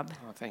job.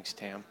 Oh, thanks,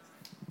 Tam.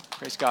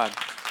 Praise God.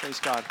 Praise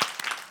God.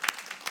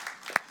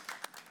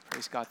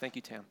 Praise God. Thank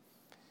you, Tam.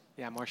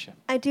 Yeah, Marcia.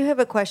 I do have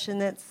a question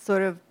that's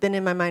sort of been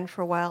in my mind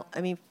for a while.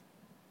 I mean,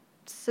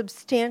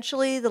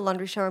 substantially, the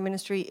laundry shower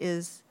ministry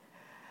is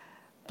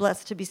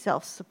blessed to be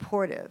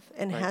self-supportive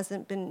and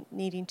hasn't been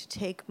needing to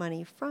take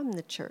money from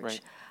the church.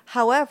 Right.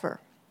 However,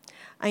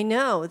 I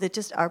know that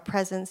just our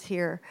presence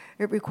here,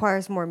 it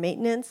requires more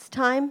maintenance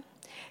time.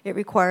 It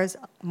requires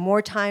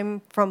more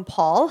time from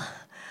Paul.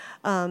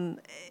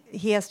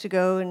 He has to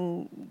go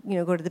and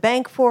go to the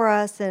bank for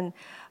us, and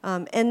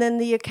then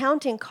the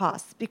accounting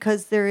costs,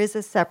 because there is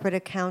a separate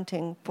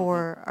accounting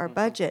for our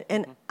budget.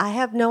 And I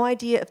have no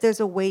idea if there's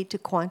a way to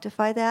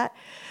quantify that,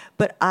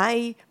 but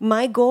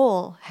my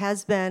goal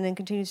has been and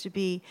continues to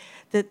be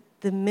that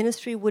the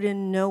ministry would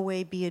in no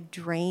way be a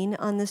drain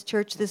on this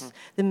church.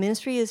 The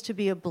ministry is to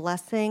be a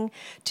blessing,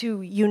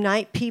 to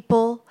unite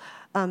people.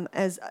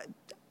 As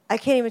I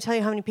can't even tell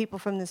you how many people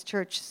from this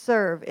church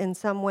serve in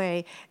some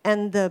way,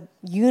 and the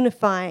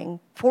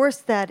unifying force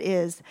that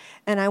is.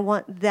 And I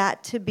want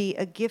that to be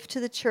a gift to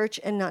the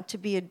church and not to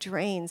be a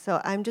drain. So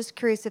I'm just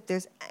curious if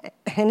there's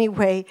any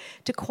way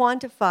to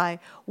quantify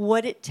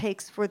what it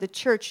takes for the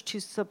church to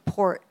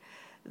support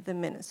the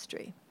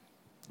ministry.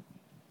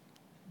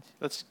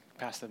 Let's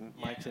pass the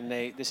mic to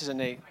Nate. This is a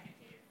Nate.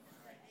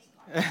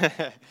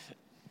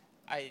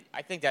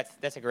 I think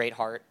that's a great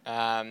heart.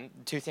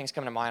 Two things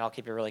come to mind. I'll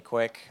keep it really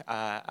quick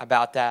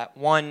about that.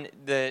 One,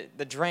 the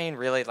drain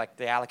really, like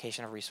the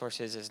allocation of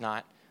resources is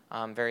not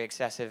very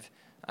excessive.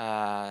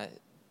 I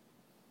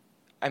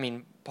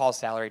mean, Paul's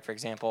salaried, for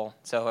example,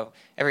 so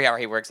every hour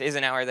he works is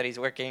an hour that he's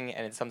working,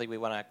 and it's something we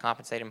want to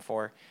compensate him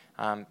for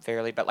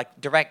fairly. But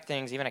like direct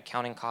things, even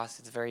accounting costs,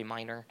 it's very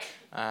minor.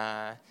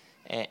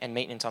 And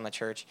maintenance on the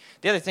church.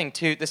 The other thing,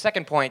 too, the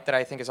second point that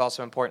I think is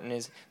also important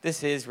is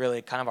this is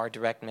really kind of our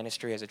direct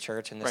ministry as a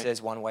church, and this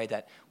is one way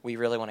that we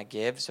really want to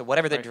give. So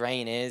whatever the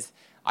drain is,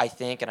 I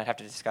think, and I'd have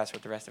to discuss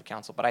with the rest of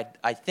council, but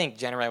I think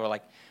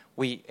generally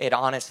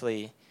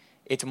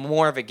it's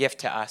more of a gift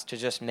to us to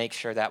just make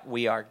sure that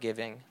we are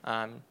giving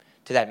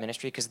to that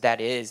ministry, because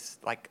that is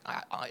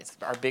it's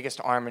our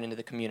biggest arm into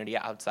the community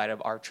outside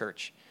of our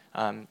church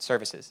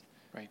services.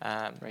 Right.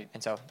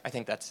 And so I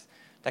think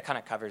that kind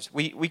of covers.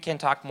 We can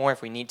talk more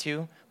if we need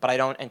to, but I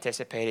don't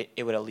anticipate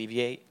it would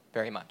alleviate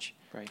very much.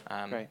 Right.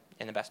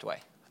 In the best way.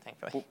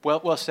 thankfully.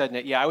 Well said,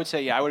 Nick. Yeah, I would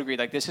say, I would agree.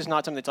 Like, this is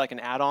not something that's like an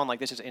add-on. Like,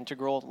 this is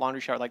integral.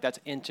 Laundry shower, like, that's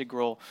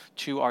integral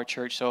to our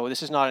church. So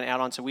this is not an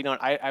add-on. So we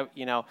don't,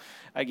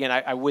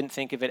 I wouldn't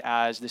think of it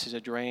as this is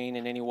a drain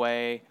in any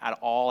way at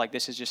all. Like,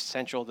 this is just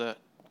central to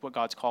what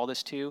God's called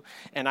us to.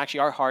 And actually,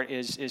 our heart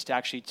is to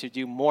actually to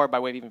do more by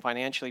way of even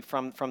financially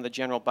from the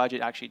general budget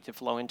actually to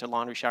flow into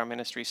laundry shower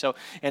ministry. So,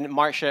 and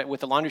Marcia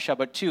with the laundry shower,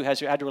 but too, has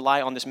had to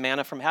rely on this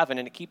manna from heaven,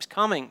 and it keeps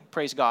coming,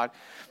 praise God.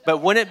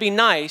 But wouldn't it be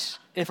nice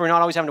if we're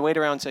not always having to wait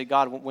around and say,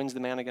 God, when's the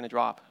manna going to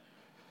drop?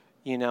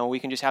 You know, we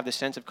can just have this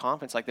sense of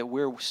confidence, like that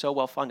we're so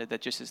well funded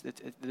that just as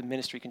the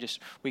ministry can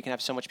we can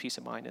have so much peace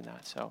of mind in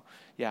that. So,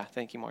 yeah,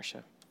 thank you,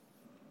 Marcia.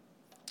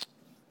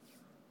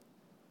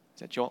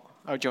 Is that Joel?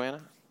 Oh,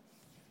 Joanna?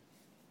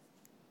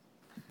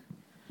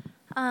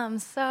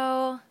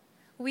 So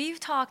we've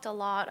talked a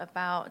lot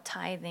about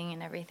tithing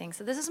and everything.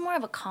 So this is more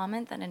of a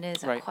comment than it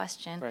is a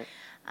question. Right.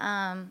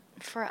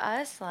 For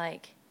us,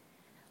 like,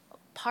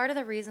 part of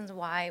the reasons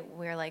why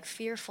we're like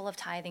fearful of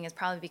tithing is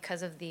probably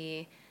because of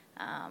the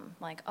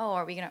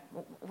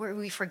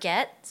we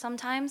forget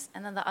sometimes.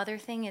 And then the other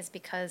thing is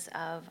because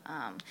of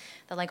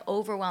the like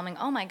overwhelming,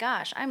 oh my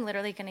gosh, I'm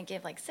literally going to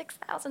give like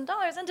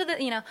 $6,000 into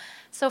the,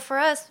 So for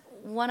us,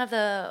 one of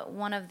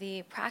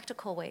the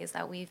practical ways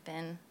that we've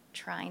been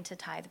trying to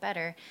tithe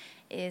better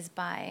is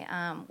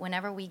by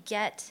whenever we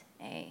get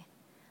a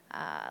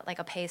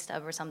pay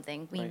stub or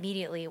something,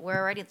 we're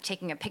already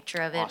taking a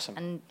picture of it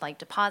and like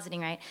depositing,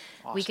 right?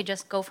 Awesome. We could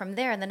just go from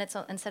there, and then it's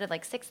instead of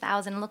like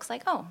 6,000, it looks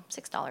like $6,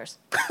 $6,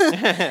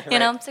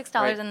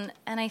 Right.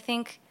 and I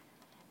think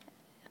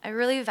I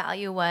really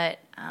value what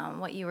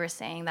you were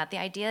saying, that the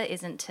idea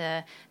isn't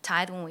to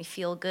tithe when we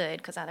feel good,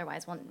 because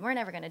otherwise we're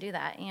never going to do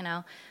that,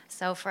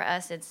 So for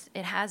us, it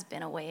has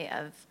been a way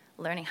of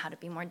learning how to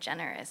be more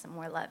generous and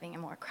more loving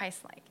and more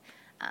Christ-like.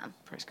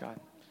 Praise God.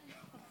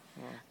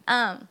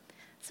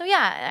 So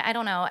yeah, I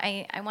don't know.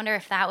 I wonder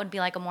if that would be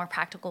like a more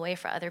practical way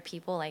for other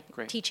people, like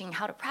Great. teaching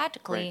how to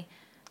practically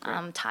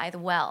Great. tithe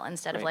well,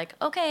 instead of Great. like,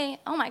 okay,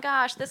 oh my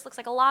gosh, this looks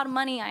like a lot of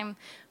money I'm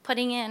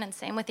putting in. And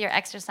same with your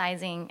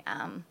exercising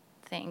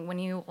thing. When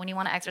you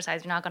want to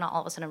exercise, you're not going to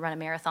all of a sudden run a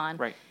marathon.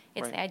 Right.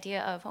 It's Right. the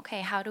idea of,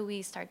 okay, how do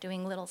we start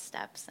doing little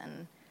steps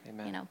and,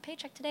 Amen.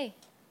 Paycheck today,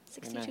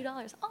 $62.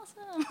 Amen.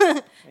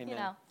 Awesome. Amen.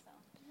 So,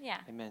 yeah.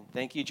 Amen.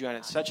 Thank you, Joanna.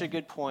 It's such a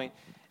good point.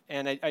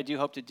 And I do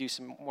hope to do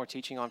some more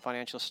teaching on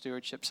financial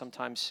stewardship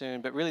sometime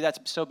soon. But really, that's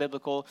so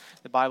biblical.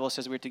 The Bible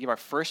says we're to give our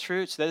first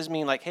fruits. That doesn't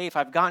mean like, hey, if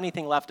I've got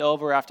anything left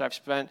over after I've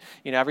spent,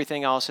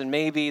 everything else, and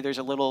maybe there's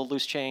a little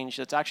loose change.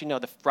 That's actually, no,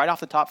 right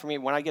off the top for me,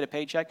 when I get a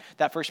paycheck,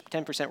 that first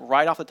 10%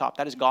 right off the top,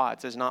 that is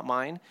God's, that is not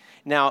mine.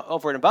 Now,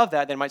 over and above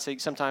that, they might say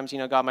sometimes,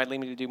 God might lead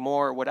me to do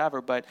more or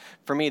whatever. But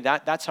for me,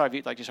 that's how I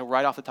view it, like just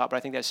right off the top. But I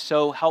think that's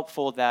so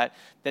helpful that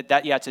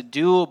it's a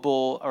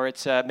doable, or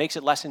makes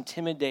it less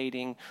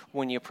intimidating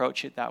when you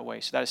approach it that way.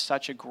 So that is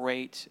such a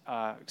great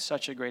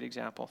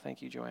example.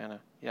 Thank you, Joanna.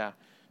 Yeah.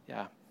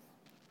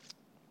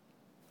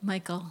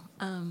 Michael.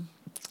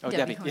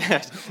 Debbie. Horner.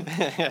 Yes.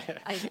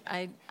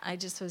 I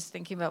just was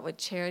thinking about what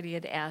Charity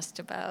had asked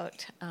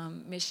about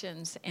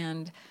missions,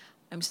 and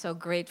I'm so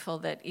grateful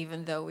that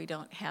even though we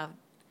don't have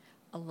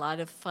a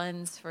lot of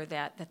funds for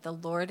that the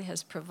Lord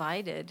has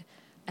provided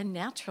a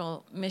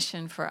natural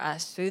mission for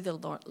us through the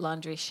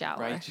laundry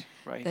shower.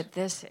 Right. That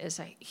this is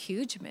a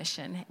huge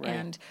mission, Right.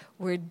 and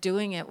we're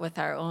doing it with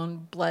our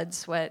own blood,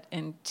 sweat,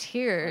 and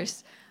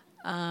tears,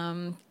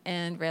 and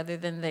rather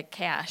than the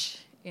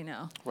cash,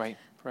 Right.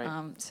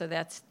 So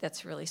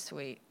that's really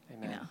sweet.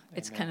 Amen.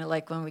 It's Amen. kind of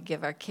like when we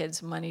give our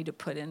kids money to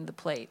put in the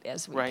plate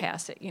as we Right.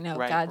 pass it.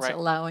 Right, God's right.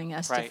 allowing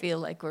us to Right. feel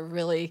like we're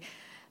really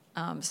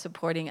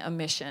supporting a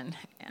mission,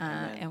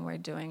 Amen. and we're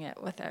doing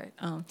it with our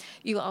own.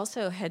 You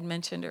also had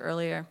mentioned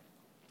earlier,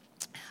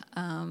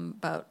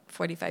 about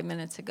 45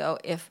 minutes ago,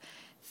 if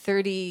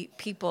 30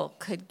 people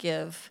could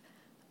give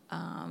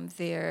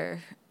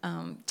their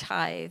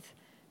tithe,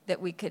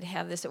 that we could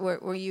have this.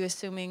 Were you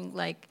assuming,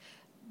 like,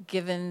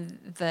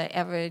 given the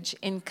average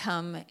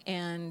income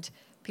and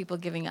people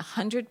giving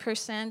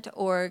 100%,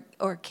 or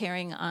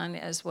carrying on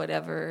as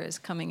whatever is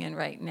coming in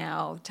right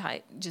now,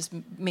 just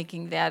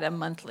making that a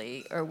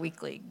monthly or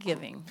weekly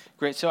giving?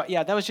 Great. So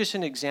yeah, that was just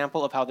an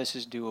example of how this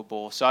is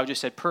doable. So I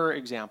just said, per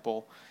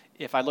example,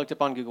 if I looked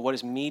up on Google, what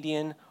is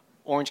median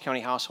Orange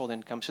County household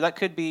income? So that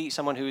could be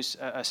someone who's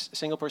a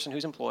single person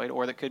who's employed,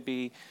 or that could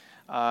be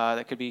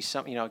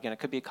some, again, it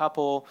could be a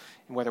couple,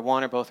 and whether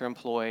one or both are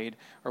employed,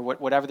 or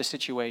whatever the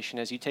situation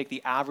is. You take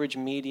the average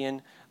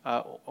median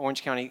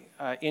Orange County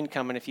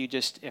income, and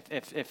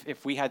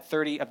if we had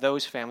 30 of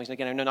those families, and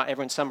again, I know not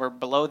everyone, some are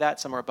below that,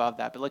 some are above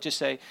that, but let's just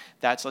say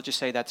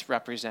that's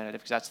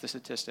representative, because that's the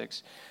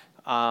statistics.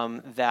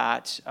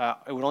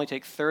 It would only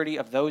take 30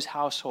 of those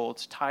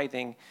households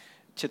tithing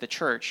to the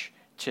church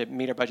to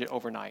meet our budget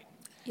overnight.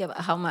 Yeah, but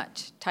how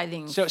much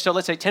tithing? So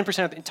let's say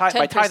 10% of the tithe.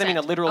 By tithe, I mean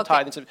a literal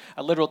Okay. tithe. It's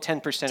a literal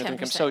 10% of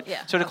income. 10%,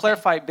 yeah. So to Okay.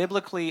 clarify,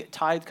 biblically,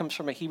 tithe comes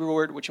from a Hebrew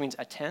word which means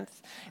a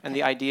tenth, and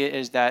the idea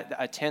is that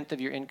a tenth of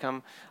your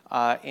income,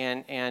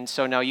 and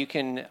so now you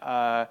can,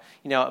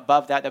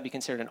 above that, that'd be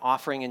considered an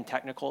offering in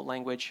technical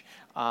language.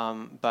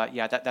 But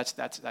yeah, that's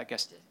I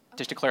guess.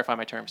 Just to clarify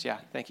my terms, yeah,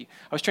 thank you.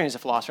 I was trained as a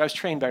philosopher. I was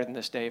trained better than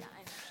this, Dave.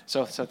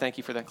 So thank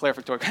you for the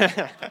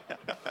clarificatory.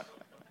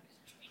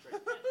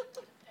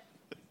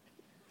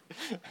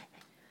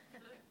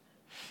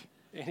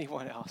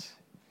 Anyone else?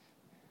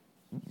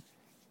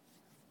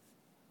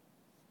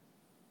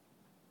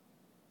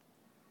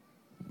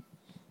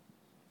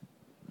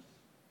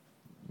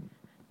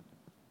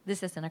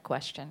 This isn't a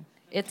question.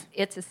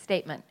 It's a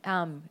statement.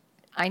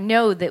 I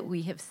know that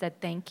we have said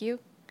thank you,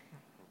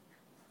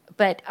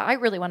 but I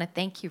really want to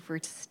thank you for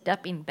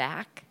stepping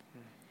back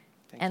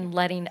and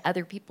letting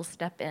other people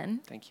step in.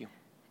 Thank you.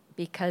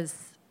 Because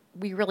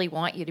we really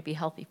want you to be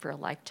healthy for a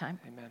lifetime.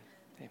 Amen.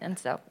 Amen. And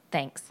so,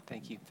 thanks.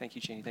 Thank you. Thank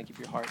you, Jeannie. Thank you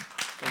for your heart.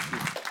 Thank you.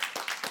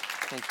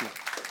 Thank you.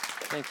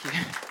 Thank you.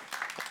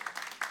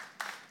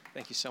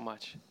 Thank you so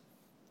much.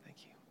 Thank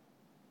you.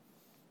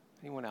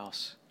 Anyone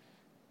else?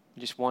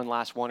 Just one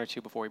last one or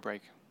two before we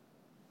break.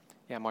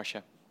 Yeah,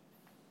 Marcia.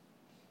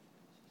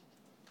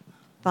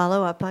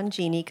 Follow up on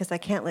Jeannie, because I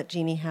can't let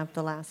Jeannie have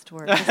the last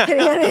word. Just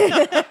kidding.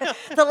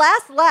 The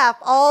last laugh,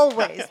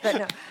 always.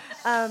 But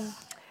no.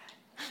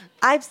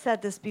 I've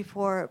said this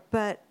before,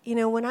 but,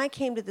 when I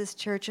came to this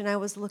church and I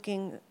was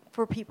looking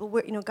for people,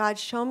 where, God,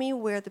 show me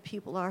where the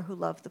people are who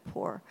love the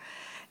poor.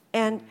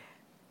 And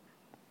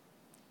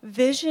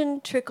vision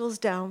trickles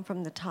down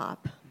from the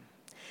top.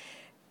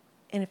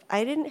 And if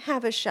I didn't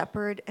have a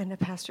shepherd and a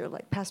pastor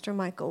like Pastor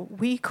Michael,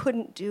 we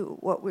couldn't do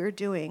what we're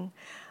doing.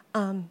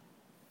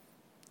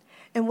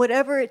 And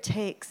whatever it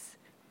takes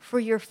for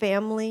your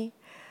family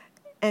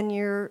and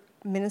your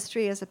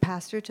ministry as a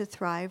pastor to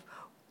thrive,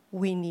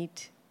 we need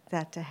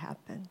that to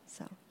happen.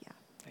 So, yeah,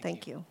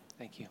 thank you.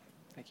 Thank you.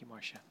 Thank you,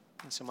 Marcia.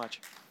 Thanks so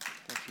much.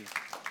 Thank you.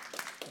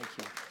 Thank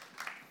you.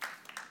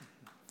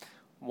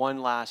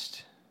 One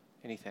last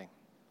anything.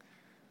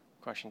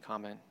 Question,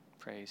 comment,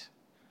 praise.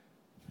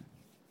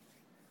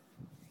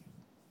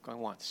 Going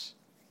once.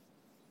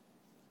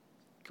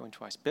 Going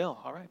twice. Bill.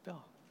 All right,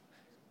 Bill.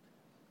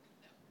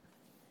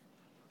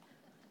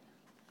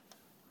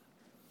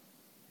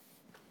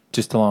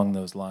 Just along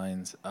those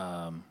lines,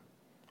 I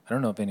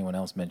don't know if anyone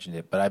else mentioned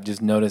it, but I've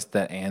just noticed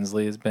that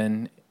Ansley has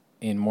been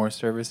in more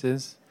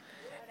services,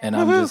 and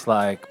I'm just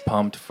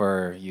pumped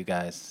for you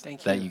guys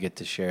that you get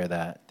to share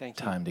that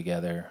time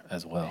together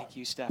as well. Thank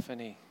you,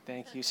 Stephanie.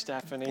 Thank you,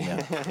 Stephanie.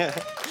 Yeah.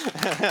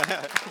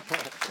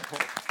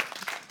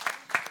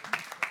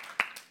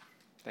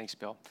 Thanks,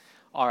 Bill.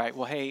 All right.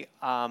 Well, hey,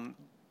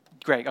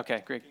 Greg.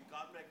 Okay, Greg. Can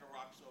God make a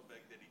rock so big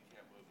that he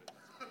can't move it?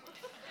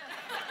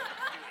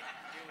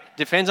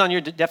 Depends on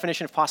your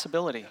definition of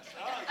possibility.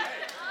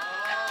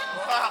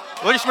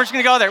 We're just going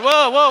to go there.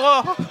 Whoa,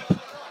 whoa, whoa.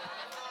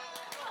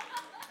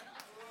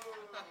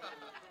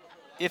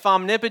 If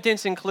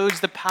omnipotence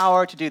includes the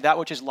power to do that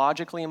which is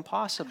logically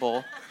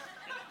impossible,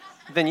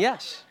 then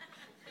yes.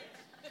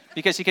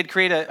 Because he could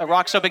create a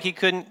rock so big he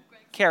couldn't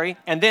carry,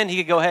 and then he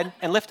could go ahead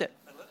and lift it.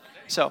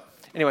 So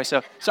anyway,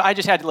 so I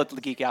just had to let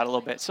the geek out a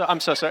little bit. So I'm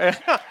so sorry.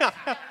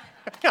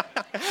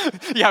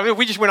 Yeah,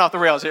 we just went off the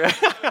rails here.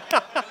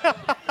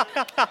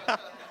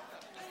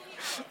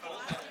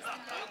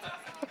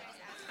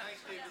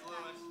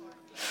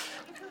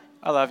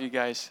 I love you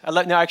guys.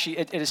 Actually,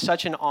 it is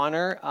such an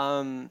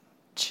honor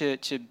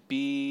to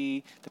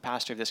be the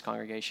pastor of this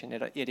congregation.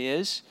 It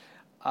is.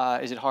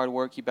 Is it hard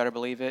work? You better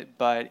believe it.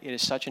 But it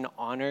is such an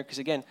honor because,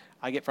 again,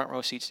 I get front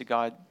row seats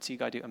to see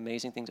God do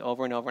amazing things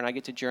over and over, and I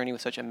get to journey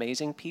with such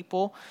amazing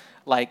people.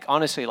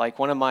 Honestly,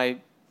 one of my,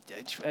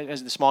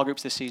 as the small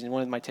groups this season,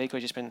 one of my takeaways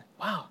has just been,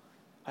 wow,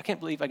 I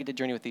can't believe I get to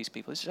journey with these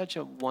people. It's such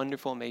a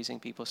wonderful, amazing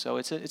people. So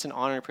it's an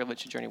honor and a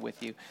privilege to journey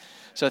with you.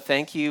 So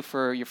thank you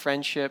for your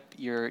friendship,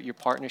 your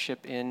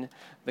partnership in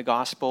the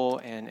gospel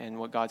and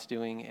what God's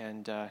doing,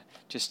 and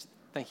just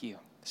thank you.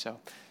 So,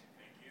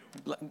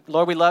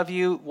 Lord, we love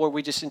you. Lord,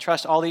 we just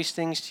entrust all these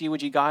things to you.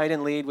 Would you guide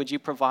and lead? Would you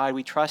provide?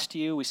 We trust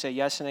you. We say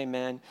yes and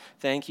amen.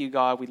 Thank you,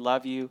 God. We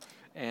love you.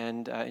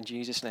 And in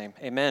Jesus' name,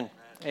 amen.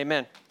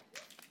 Amen.